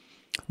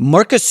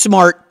 Marcus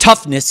Smart,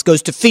 toughness,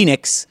 goes to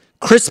Phoenix.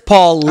 Chris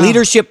Paul,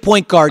 leadership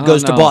point guard,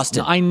 goes to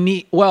Boston.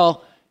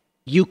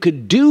 You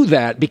could do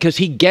that because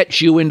he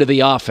gets you into the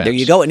offense. There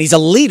you go. And he's a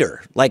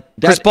leader. Like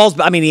Chris Paul's,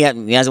 he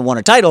hasn't won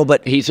a title,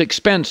 but he's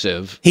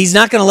expensive. He's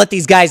not going to let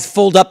these guys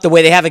fold up the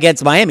way they have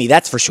against Miami.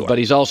 That's for sure. But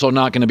he's also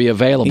not going to be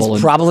available.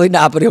 He's probably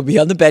not, but he'll be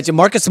on the bench. And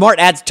Marcus Smart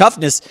adds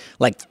toughness.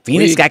 Like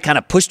Phoenix got kind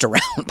of pushed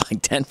around by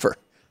Denver.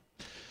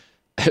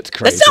 That's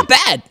crazy. That's not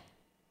bad.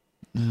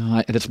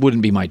 That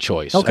wouldn't be my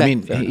choice. Okay,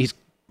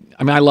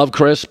 I love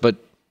Chris, but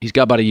he's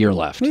got about a year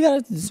left. We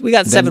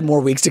got 7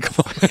 more weeks to go.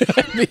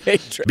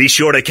 Be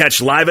sure to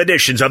catch live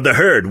editions of The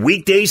Herd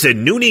weekdays at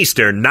noon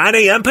Eastern, 9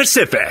 a.m.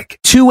 Pacific.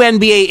 2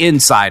 NBA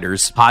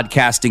insiders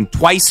podcasting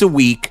twice a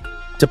week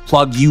to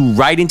plug you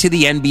right into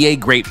the NBA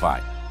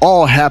grapevine.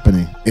 All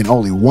happening in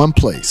only one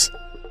place.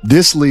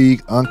 This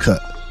League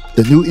Uncut,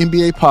 the new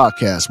NBA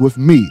podcast with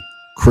me,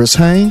 Chris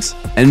Haynes,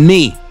 and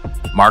me,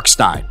 Mark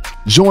Stein.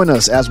 Join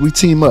us as we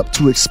team up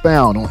to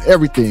expound on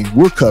everything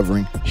we're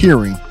covering,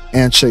 hearing,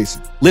 and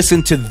chasing.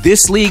 Listen to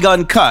This League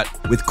Uncut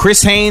with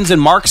Chris Haynes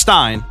and Mark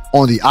Stein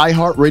on the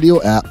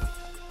iHeartRadio app,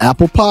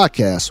 Apple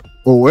Podcasts,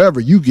 or wherever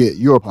you get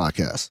your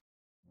podcasts.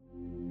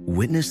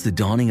 Witness the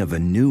dawning of a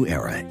new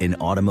era in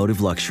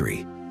automotive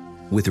luxury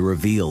with a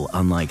reveal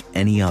unlike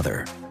any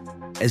other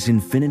as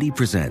Infiniti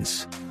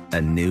presents a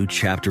new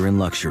chapter in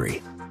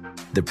luxury,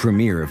 the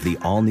premiere of the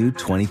all-new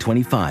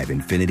 2025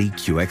 Infiniti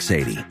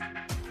QX80.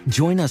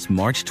 Join us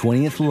March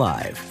 20th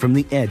live from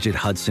the Edge at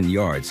Hudson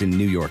Yards in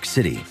New York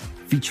City,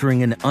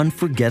 featuring an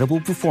unforgettable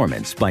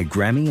performance by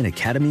Grammy and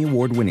Academy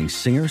Award-winning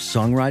singer,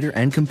 songwriter,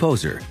 and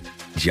composer,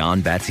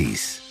 Jon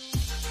Batiste.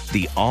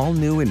 The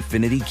all-new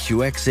Infiniti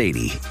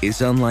QX80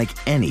 is unlike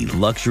any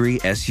luxury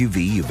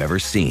SUV you've ever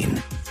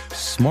seen.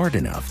 Smart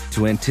enough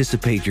to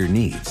anticipate your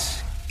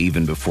needs,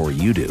 even before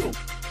you do.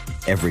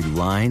 Every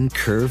line,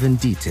 curve, and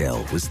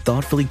detail was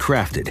thoughtfully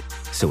crafted,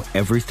 so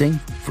everything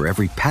for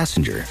every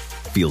passenger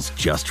feels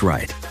just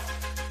right.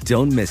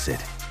 Don't miss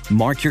it.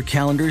 Mark your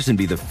calendars and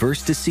be the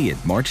first to see it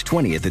March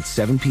 20th at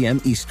 7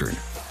 p.m. Eastern,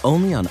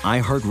 only on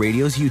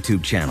iHeartRadio's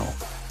YouTube channel.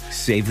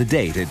 Save the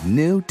date at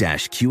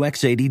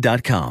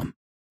new-QX80.com.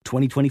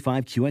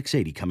 2025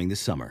 QX80 coming this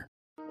summer.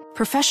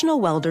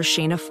 Professional welder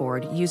Shayna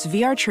Ford used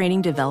VR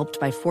training developed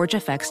by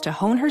ForgeFX to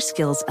hone her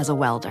skills as a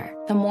welder.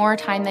 The more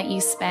time that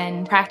you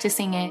spend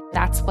practicing it,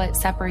 that's what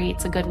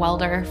separates a good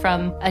welder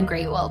from a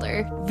great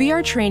welder.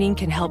 VR training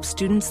can help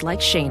students like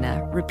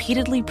Shayna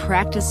repeatedly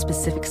practice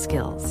specific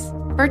skills.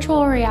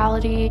 Virtual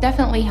reality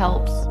definitely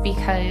helps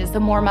because the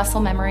more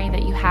muscle memory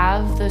that you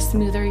have, the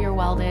smoother your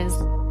weld is.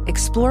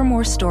 Explore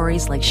more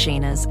stories like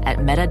Shayna's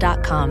at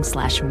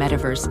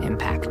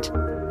meta.com/metaverseimpact.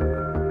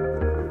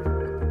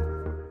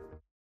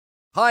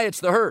 Hi, it's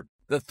The Herd.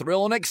 The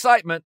thrill and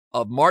excitement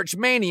of March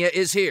Mania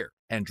is here.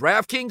 And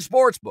DraftKings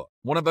Sportsbook,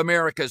 one of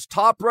America's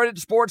top-rated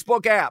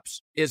sportsbook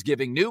apps, is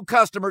giving new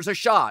customers a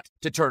shot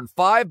to turn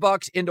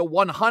 $5 into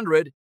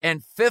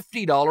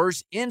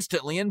 $150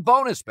 instantly in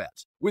bonus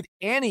bets with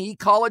any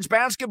college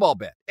basketball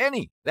bet.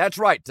 Any. That's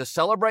right. To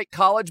celebrate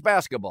college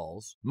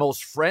basketball's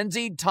most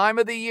frenzied time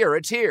of the year,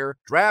 it's here.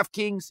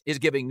 DraftKings is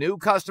giving new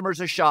customers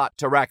a shot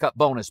to rack up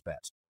bonus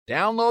bets.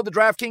 Download the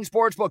DraftKings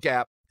Sportsbook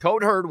app.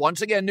 Code HERD.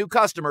 Once again, new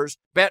customers.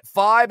 Bet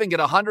 $5 and get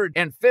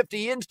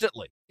 $150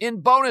 instantly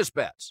in bonus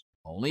bets.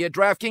 Only at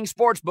DraftKings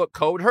Sportsbook.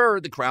 Code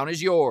HERD. The crown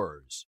is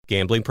yours.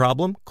 Gambling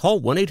problem? Call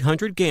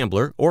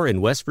 1-800-GAMBLER or in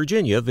West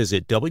Virginia,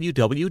 visit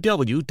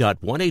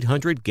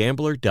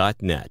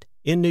www.1800gambler.net.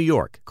 In New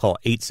York, call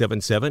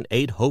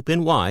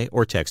 877-8-HOPE-NY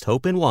or text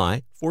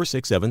HOPE-NY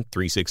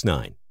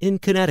 467-369. In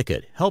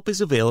Connecticut, help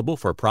is available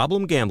for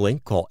problem gambling.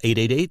 Call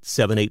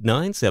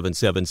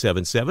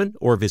 888-789-7777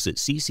 or visit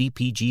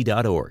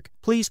ccpg.org.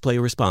 Please play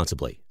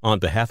responsibly. On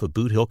behalf of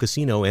Boot Hill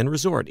Casino and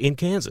Resort in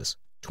Kansas.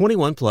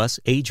 21 plus,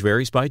 age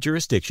varies by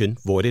jurisdiction,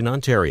 void in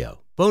Ontario.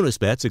 Bonus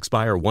bets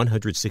expire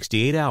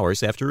 168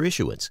 hours after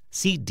issuance.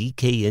 See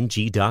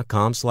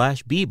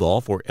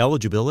dkng.com/bball for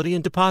eligibility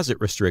and deposit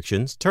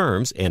restrictions,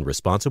 terms, and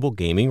responsible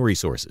gaming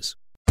resources.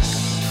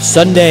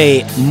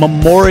 Sunday,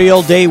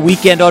 Memorial Day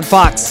weekend on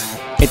Fox.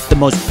 It's the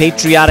most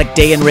patriotic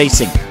day in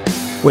racing.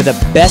 Where the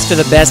best of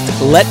the best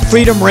let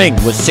freedom ring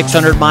with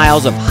 600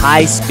 miles of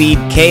high-speed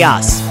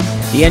chaos.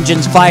 The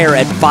engines fire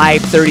at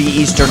 5:30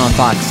 Eastern on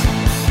Fox.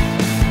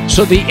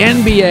 So the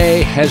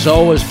NBA has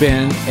always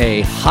been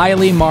a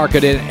highly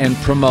marketed and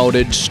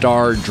promoted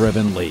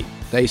star-driven league.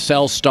 They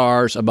sell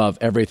stars above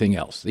everything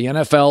else. The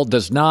NFL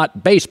does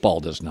not. Baseball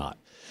does not.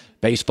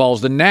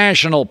 Baseball's the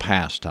national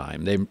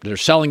pastime. They're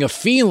selling a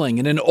feeling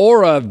and an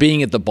aura of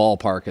being at the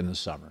ballpark in the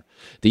summer.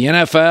 The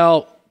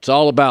NFL, it's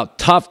all about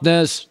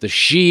toughness, the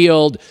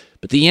shield,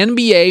 but the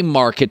NBA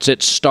markets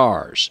its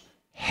stars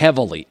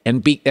heavily,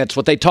 and that's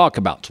what they talk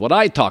about. It's what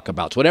I talk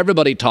about. It's what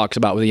everybody talks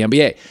about with the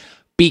NBA.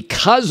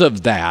 Because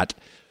of that,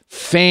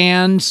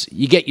 fans,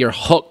 you get your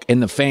hook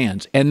in the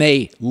fans, and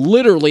they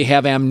literally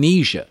have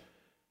amnesia.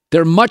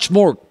 They're much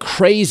more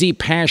crazy,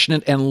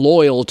 passionate, and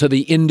loyal to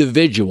the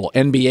individual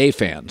NBA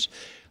fans.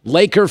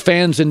 Laker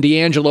fans and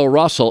D'Angelo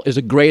Russell is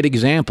a great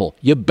example.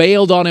 You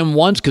bailed on him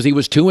once because he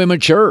was too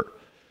immature.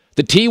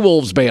 The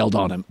T-Wolves bailed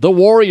on him. The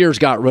Warriors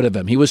got rid of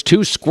him. He was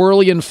too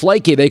squirrely and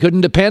flaky. They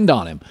couldn't depend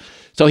on him.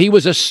 So he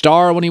was a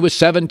star when he was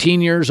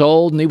 17 years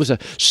old, and he was a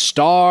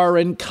star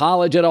in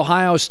college at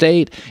Ohio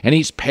State, and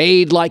he's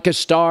paid like a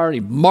star, and he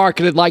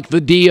marketed like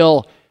the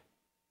deal.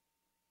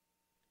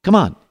 Come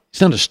on,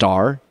 he's not a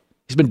star.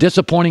 He's been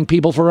disappointing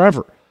people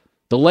forever.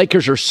 The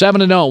Lakers are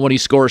 7-0 when he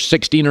scores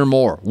 16 or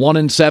more,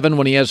 1-7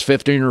 when he has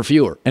 15 or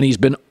fewer, and he's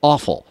been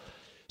awful.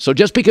 So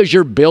just because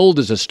you're billed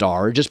as a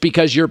star, just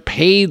because you're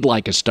paid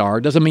like a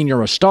star, doesn't mean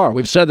you're a star.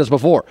 We've said this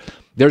before.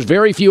 There's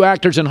very few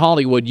actors in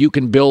Hollywood you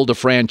can build a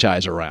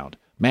franchise around.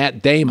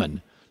 Matt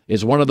Damon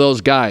is one of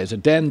those guys, a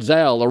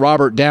Denzel, a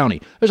Robert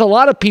Downey. There's a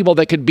lot of people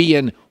that could be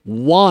in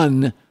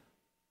one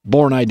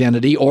Bourne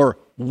Identity or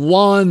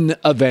one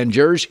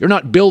Avengers. You're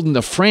not building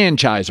the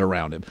franchise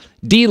around him.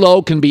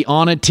 D'Lo can be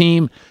on a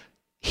team.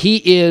 He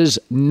is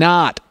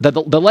not.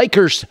 The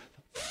Lakers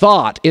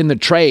thought in the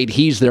trade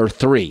he's their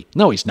 3.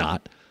 No, he's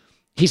not.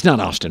 He's not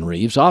Austin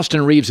Reeves.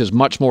 Austin Reeves is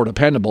much more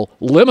dependable,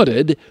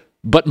 limited,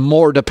 but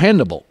more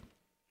dependable.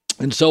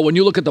 And so when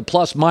you look at the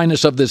plus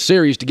minus of this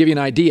series, to give you an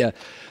idea,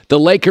 the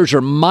Lakers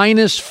are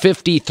minus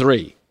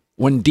 53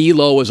 when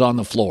D'Lo is on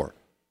the floor.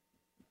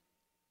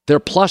 They're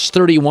plus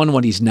 31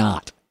 when he's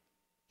not.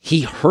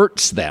 He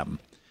hurts them.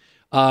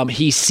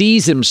 He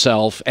sees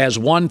himself as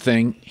one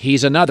thing.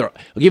 He's another.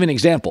 I'll give you an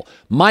example.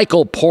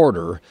 Michael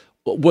Porter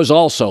was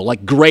also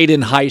like great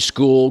in high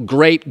school,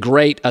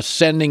 great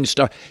ascending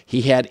star.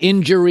 He had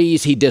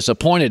injuries, he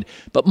disappointed,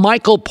 but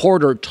Michael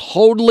Porter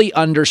totally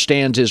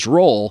understands his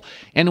role,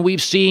 and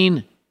we've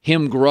seen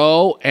him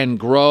grow, and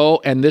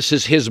this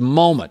is his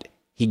moment.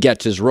 He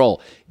gets his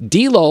role.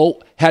 D'Lo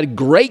had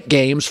great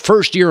games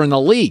first year in the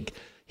league.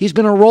 He's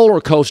been a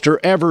roller coaster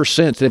ever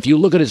since, and if you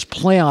look at his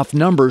playoff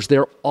numbers,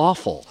 they're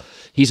awful.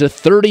 He's a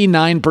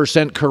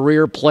 39%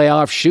 career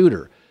playoff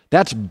shooter.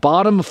 That's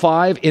bottom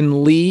 5 in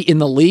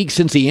the league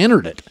since he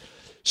entered it.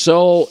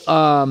 So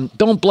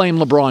don't blame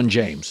LeBron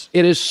James.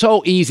 It is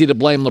so easy to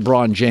blame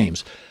LeBron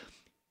James.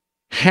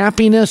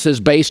 Happiness is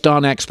based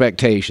on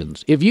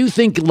expectations. If you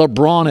think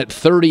LeBron at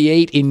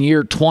 38 in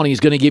year 20 is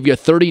going to give you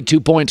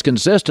 32 points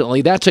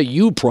consistently, that's a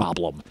you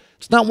problem.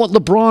 It's not what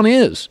LeBron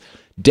is.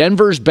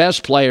 Denver's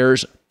best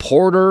players,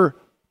 Porter,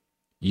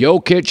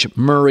 Jokic,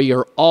 Murray,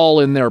 are all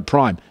in their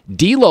prime.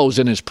 D'Lo's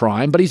in his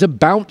prime, but he's a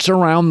bounce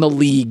around the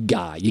league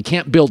guy. You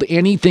can't build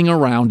anything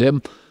around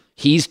him.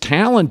 He's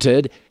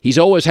talented. He's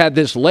always had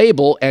this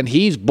label, and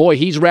he's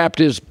wrapped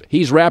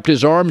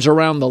his arms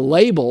around the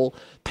label,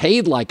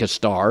 paid like a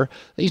star.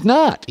 He's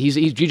not.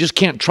 You just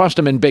can't trust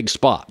him in big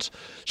spots.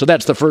 So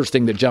that's the first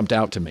thing that jumped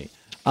out to me.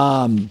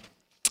 And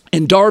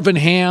Darvin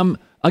Ham,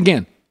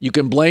 again, you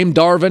can blame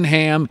Darvin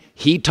Ham.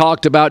 He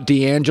talked about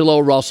D'Angelo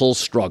Russell's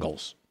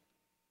struggles.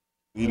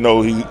 He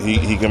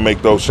can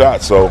make those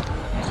shots. So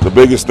the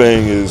biggest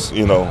thing is,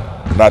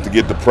 not to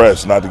get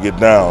depressed, not to get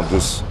down.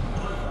 Just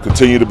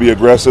continue to be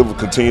aggressive,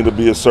 continue to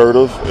be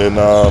assertive, and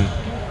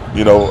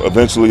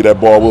eventually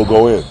that ball will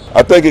go in.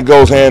 I think it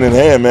goes hand in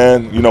hand,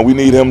 man. We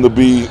need him to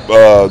be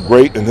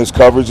great in his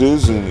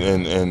coverages,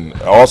 and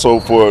also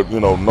for,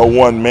 no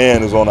one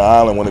man is on the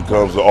island when it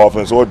comes to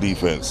offense or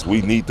defense.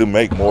 We need to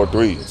make more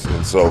threes.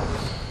 And so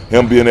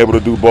him being able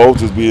to do both,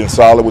 just being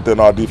solid within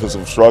our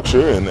defensive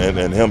structure, and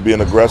him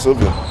being aggressive,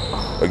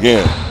 and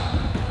again,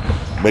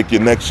 make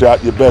your next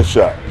shot your best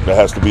shot. That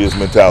has to be his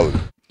mentality.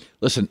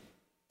 Listen,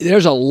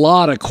 there's a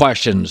lot of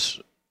questions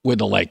with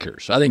the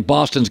Lakers. I think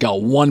Boston's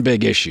got one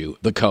big issue,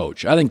 the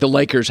coach. I think the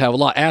Lakers have a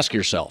lot. Ask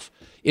yourself,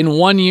 in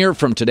 1 year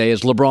from today,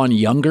 is LeBron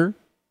younger?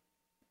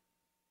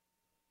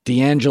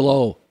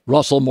 D'Angelo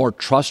Russell more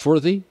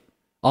trustworthy?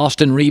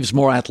 Austin Reeves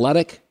more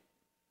athletic?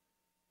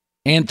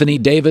 Anthony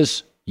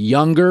Davis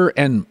younger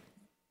and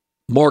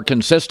more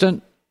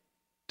consistent?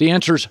 The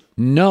answer's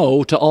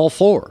no to all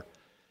four.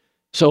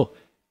 So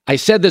I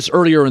said this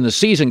earlier in the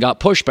season, got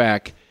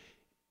pushback.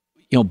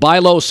 Buy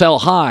low, sell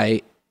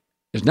high.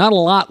 There's not a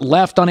lot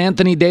left on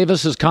Anthony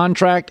Davis's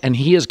contract, and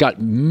he has got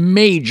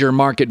major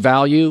market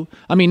value.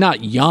 I mean, not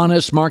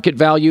Giannis market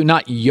value,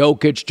 not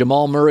Jokic,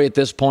 Jamal Murray at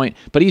this point,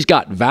 but he's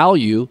got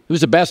value. He was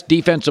the best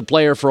defensive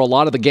player for a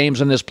lot of the games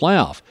in this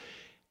playoff.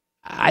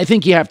 I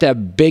think you have to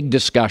have big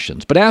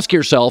discussions. But ask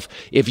yourself,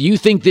 if you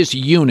think this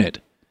unit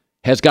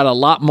has got a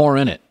lot more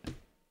in it,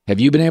 have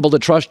you been able to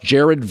trust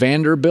Jared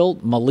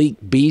Vanderbilt, Malik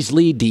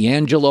Beasley,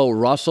 D'Angelo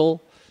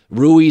Russell?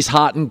 Rui's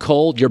hot and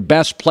cold. Your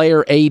best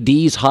player,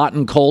 AD's hot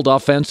and cold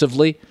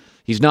offensively.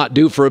 He's not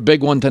due for a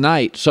big one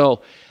tonight.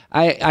 So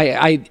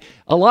a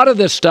lot of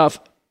this stuff,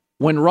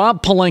 when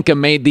Rob Pelinka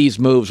made these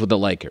moves with the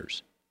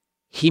Lakers,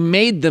 he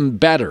made them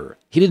better.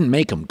 He didn't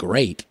make them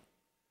great.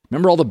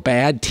 Remember all the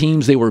bad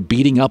teams they were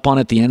beating up on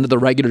at the end of the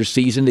regular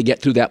season to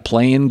get through that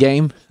play-in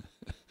game?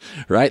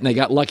 Right? And they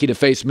got lucky to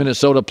face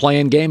Minnesota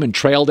play-in game and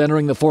trailed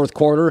entering the fourth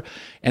quarter.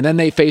 And then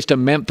they faced a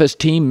Memphis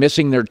team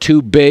missing their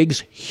two bigs,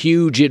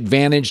 huge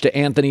advantage to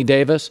Anthony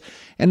Davis.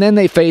 And then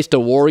they faced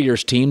a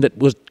Warriors team that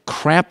was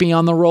crappy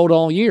on the road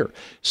all year.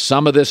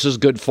 Some of this is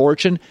good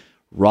fortune.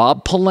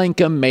 Rob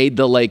Pelinka made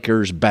the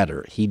Lakers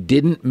better. He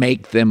didn't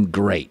make them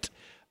great.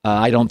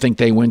 I don't think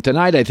they win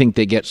tonight. I think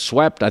they get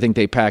swept. I think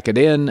they pack it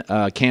in.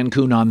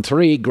 Cancun on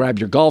 3. Grab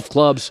your golf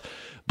clubs.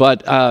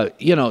 But,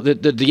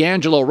 the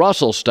D'Angelo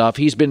Russell stuff,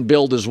 he's been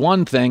billed as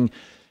one thing.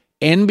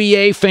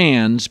 NBA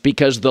fans,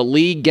 because the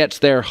league gets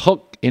their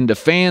hook into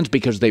fans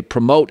because they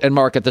promote and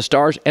market the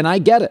stars, and I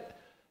get it.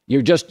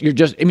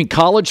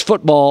 College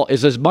football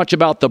is as much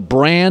about the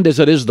brand as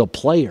it is the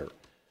player.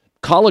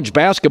 College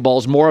basketball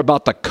is more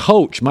about the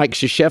coach, Mike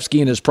Krzyzewski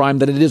in his prime,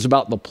 than it is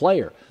about the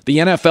player. The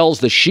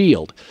NFL's the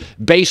shield.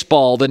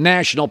 Baseball, the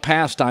national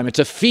pastime, it's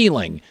a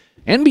feeling.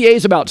 NBA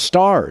is about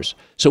stars,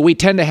 so we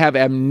tend to have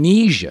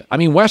amnesia. I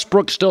mean,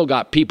 Westbrook still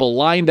got people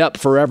lined up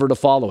forever to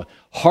follow it.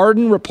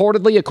 Harden,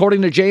 reportedly,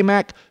 according to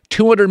J-Mac,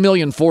 $200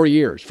 million 4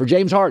 years for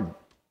James Harden.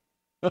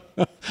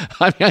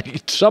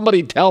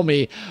 Somebody tell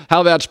me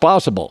how that's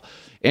possible.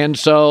 And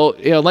so,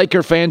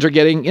 Laker fans are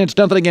getting, it's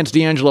nothing against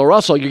D'Angelo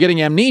Russell, you're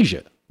getting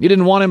amnesia. You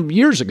didn't want him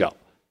years ago.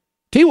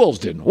 T-Wolves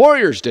didn't.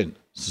 Warriors didn't.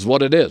 This is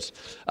what it is.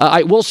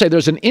 I will say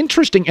there's an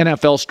interesting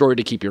NFL story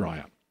to keep your eye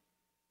on.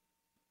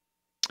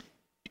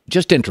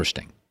 Just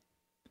interesting.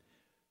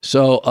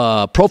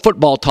 So Pro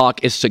Football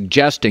Talk is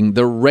suggesting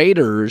the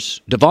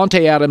Raiders,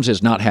 Davante Adams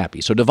is not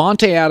happy. So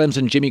Davante Adams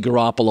and Jimmy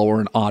Garoppolo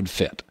are an odd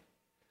fit.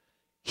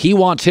 He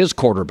wants his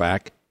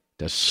quarterback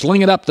to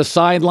sling it up the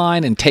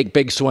sideline and take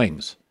big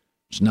swings.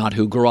 It's not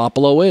who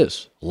Garoppolo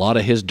is. A lot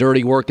of his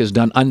dirty work is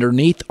done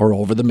underneath or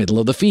over the middle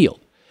of the field.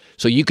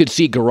 So you could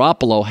see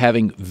Garoppolo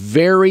having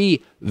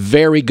very,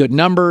 very good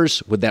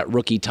numbers with that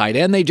rookie tight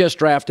end they just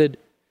drafted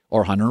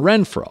or Hunter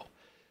Renfrow,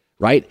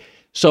 right?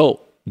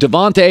 So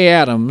Davante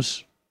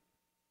Adams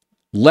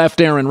left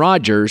Aaron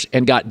Rodgers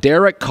and got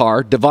Derek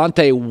Carr.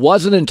 Davante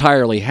wasn't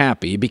entirely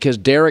happy because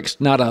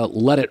Derek's not a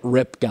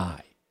let-it-rip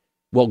guy.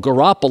 Well,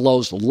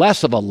 Garoppolo's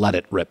less of a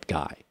let-it-rip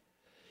guy.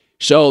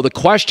 So the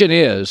question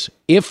is,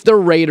 if the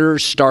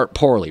Raiders start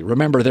poorly,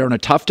 remember they're in a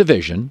tough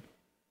division.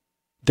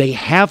 They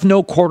have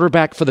no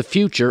quarterback for the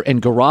future,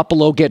 and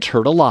Garoppolo gets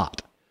hurt a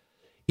lot.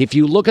 If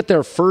you look at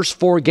their first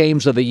 4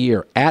 games of the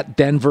year, at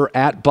Denver,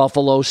 at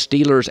Buffalo,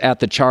 Steelers, at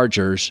the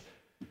Chargers,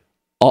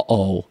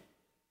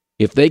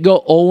 if they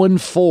go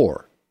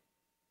 0-4,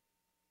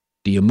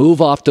 do you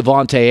move off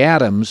Davante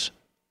Adams?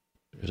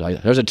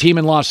 There's a team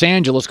in Los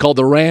Angeles called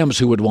the Rams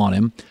who would want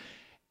him.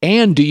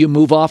 And do you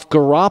move off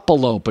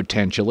Garoppolo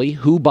potentially,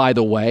 who, by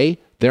the way,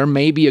 there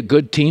may be a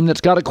good team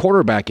that's got a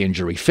quarterback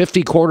injury.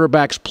 50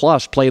 quarterbacks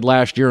plus played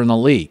last year in the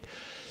league.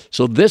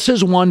 So this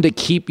is one to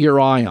keep your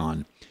eye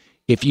on.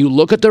 If you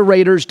look at the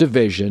Raiders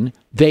division,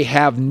 they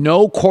have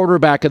no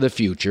quarterback of the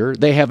future.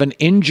 They have an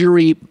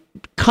injury-prone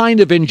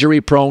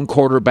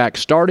quarterback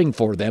starting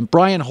for them.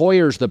 Brian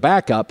Hoyer's the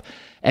backup,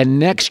 and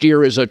next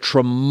year is a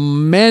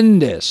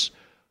tremendous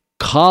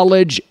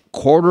college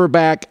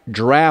quarterback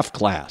draft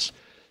class.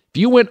 If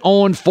you went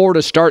 0-4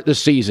 to start the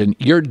season,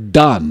 you're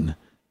done.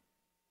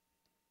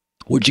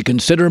 Would you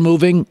consider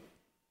moving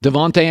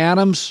Davante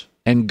Adams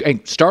and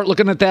start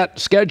looking at that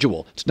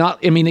schedule? It's not,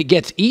 it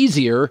gets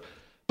easier,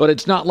 but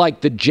it's not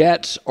like the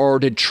Jets or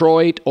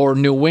Detroit or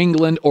New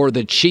England or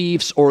the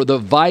Chiefs or the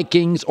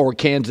Vikings or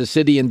Kansas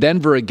City and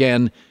Denver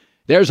again.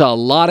 There's a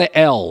lot of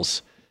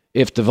L's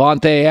if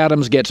Davante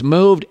Adams gets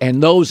moved,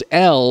 and those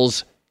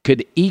L's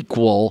could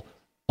equal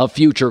a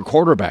future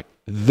quarterback.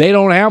 They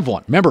don't have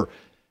one. Remember,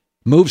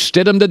 move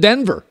Stidham to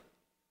Denver.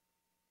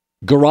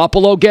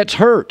 Garoppolo gets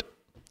hurt.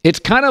 It's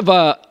kind of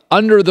a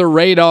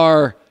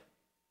under-the-radar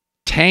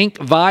tank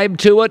vibe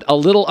to it, a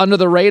little under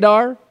the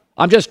radar.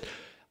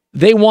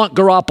 They want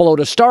Garoppolo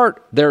to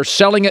start. They're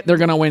selling it. They're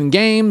going to win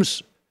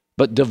games.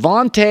 But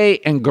Davante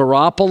and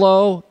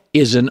Garoppolo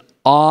is an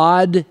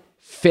odd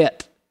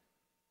fit.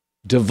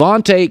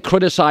 Davante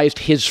criticized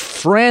his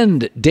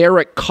friend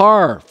Derek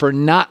Carr for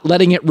not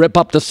letting it rip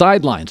up the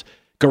sidelines.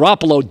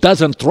 Garoppolo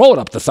doesn't throw it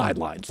up the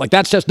sidelines.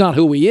 That's just not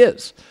who he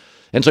is.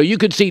 And so you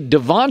could see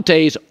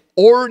Davante's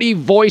already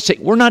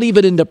voicing, we're not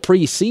even into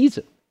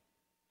preseason.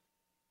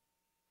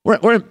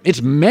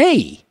 It's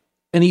May,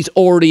 and he's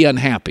already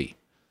unhappy.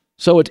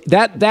 So it's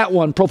that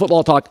one, Pro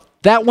Football Talk,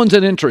 that one's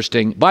an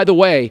interesting. By the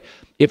way,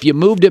 if you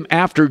moved him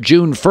after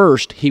June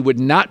 1st, he would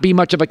not be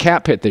much of a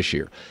cap hit this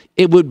year.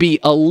 It would be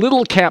a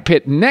little cap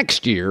hit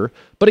next year.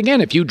 But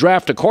again, if you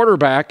draft a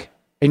quarterback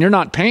and you're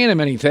not paying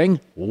him anything,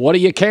 what do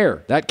you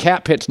care? That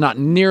cap hit's not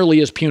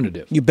nearly as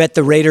punitive. You bet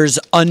the Raiders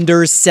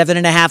under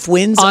 7.5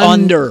 wins?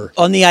 Under.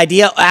 On the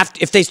idea,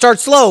 if they start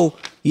slow,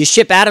 you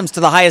ship Adams to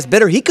the highest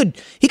bidder. He could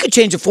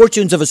change the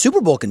fortunes of a Super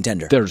Bowl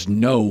contender. There's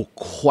no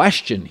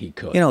question he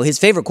could. His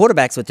favorite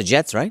quarterback's with the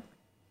Jets, right?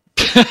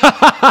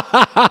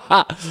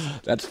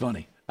 That's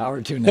funny.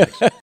 Hour 2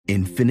 next.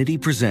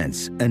 Infiniti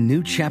presents a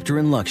new chapter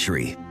in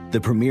luxury. The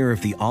premiere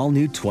of the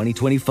all-new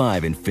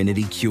 2025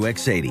 Infiniti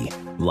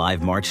QX80.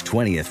 Live March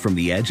 20th from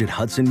the Edge at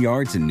Hudson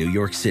Yards in New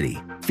York City.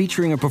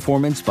 Featuring a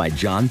performance by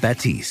John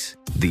Batiste.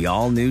 The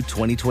all-new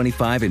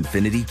 2025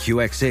 Infiniti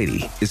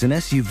QX80 is an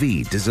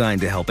SUV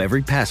designed to help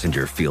every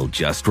passenger feel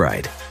just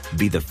right.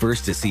 Be the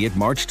first to see it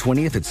March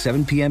 20th at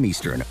 7 p.m.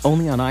 Eastern,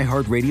 only on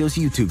iHeartRadio's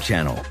YouTube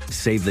channel.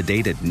 Save the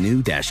date at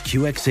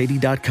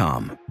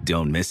new-QX80.com.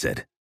 Don't miss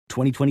it.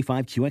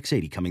 2025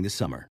 QX80 coming this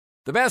summer.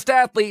 The best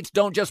athletes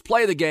don't just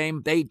play the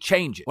game, they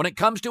change it. When it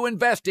comes to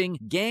investing,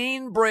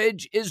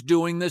 Gainbridge is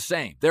doing the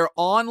same. Their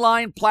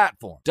online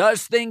platform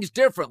does things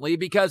differently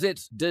because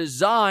it's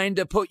designed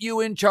to put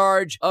you in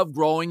charge of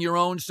growing your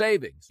own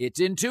savings.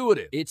 It's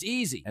intuitive, it's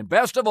easy, and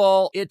best of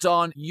all, it's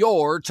on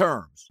your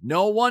terms.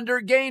 No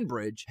wonder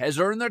Gainbridge has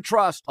earned the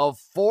trust of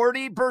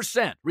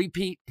 40%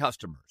 repeat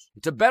customers.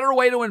 It's a better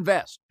way to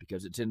invest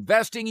because it's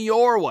investing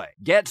your way.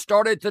 Get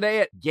started today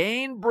at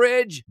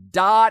Gainbridge.io.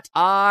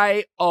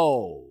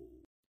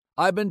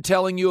 I've been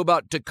telling you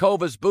about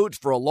Tecovas boots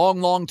for a long,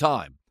 long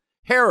time.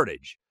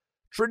 Heritage,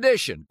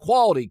 tradition,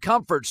 quality,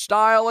 comfort,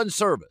 style, and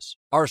service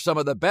are some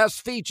of the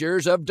best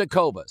features of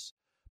Tecovas.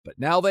 But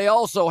now they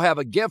also have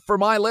a gift for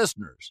my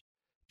listeners.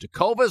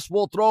 Tecovas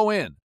will throw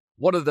in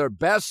one of their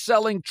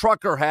best-selling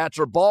trucker hats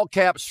or ball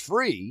caps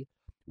free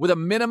with a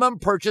minimum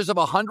purchase of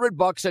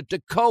 $100 at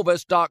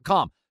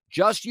Tecovas.com.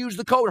 Just use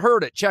the code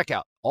HERD at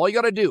checkout. All you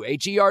got to do,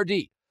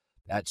 HERD.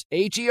 That's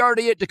HERD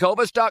at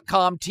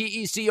Tecovas.com,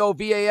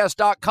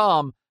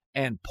 TECOVAS.com,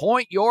 and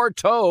point your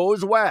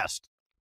toes west.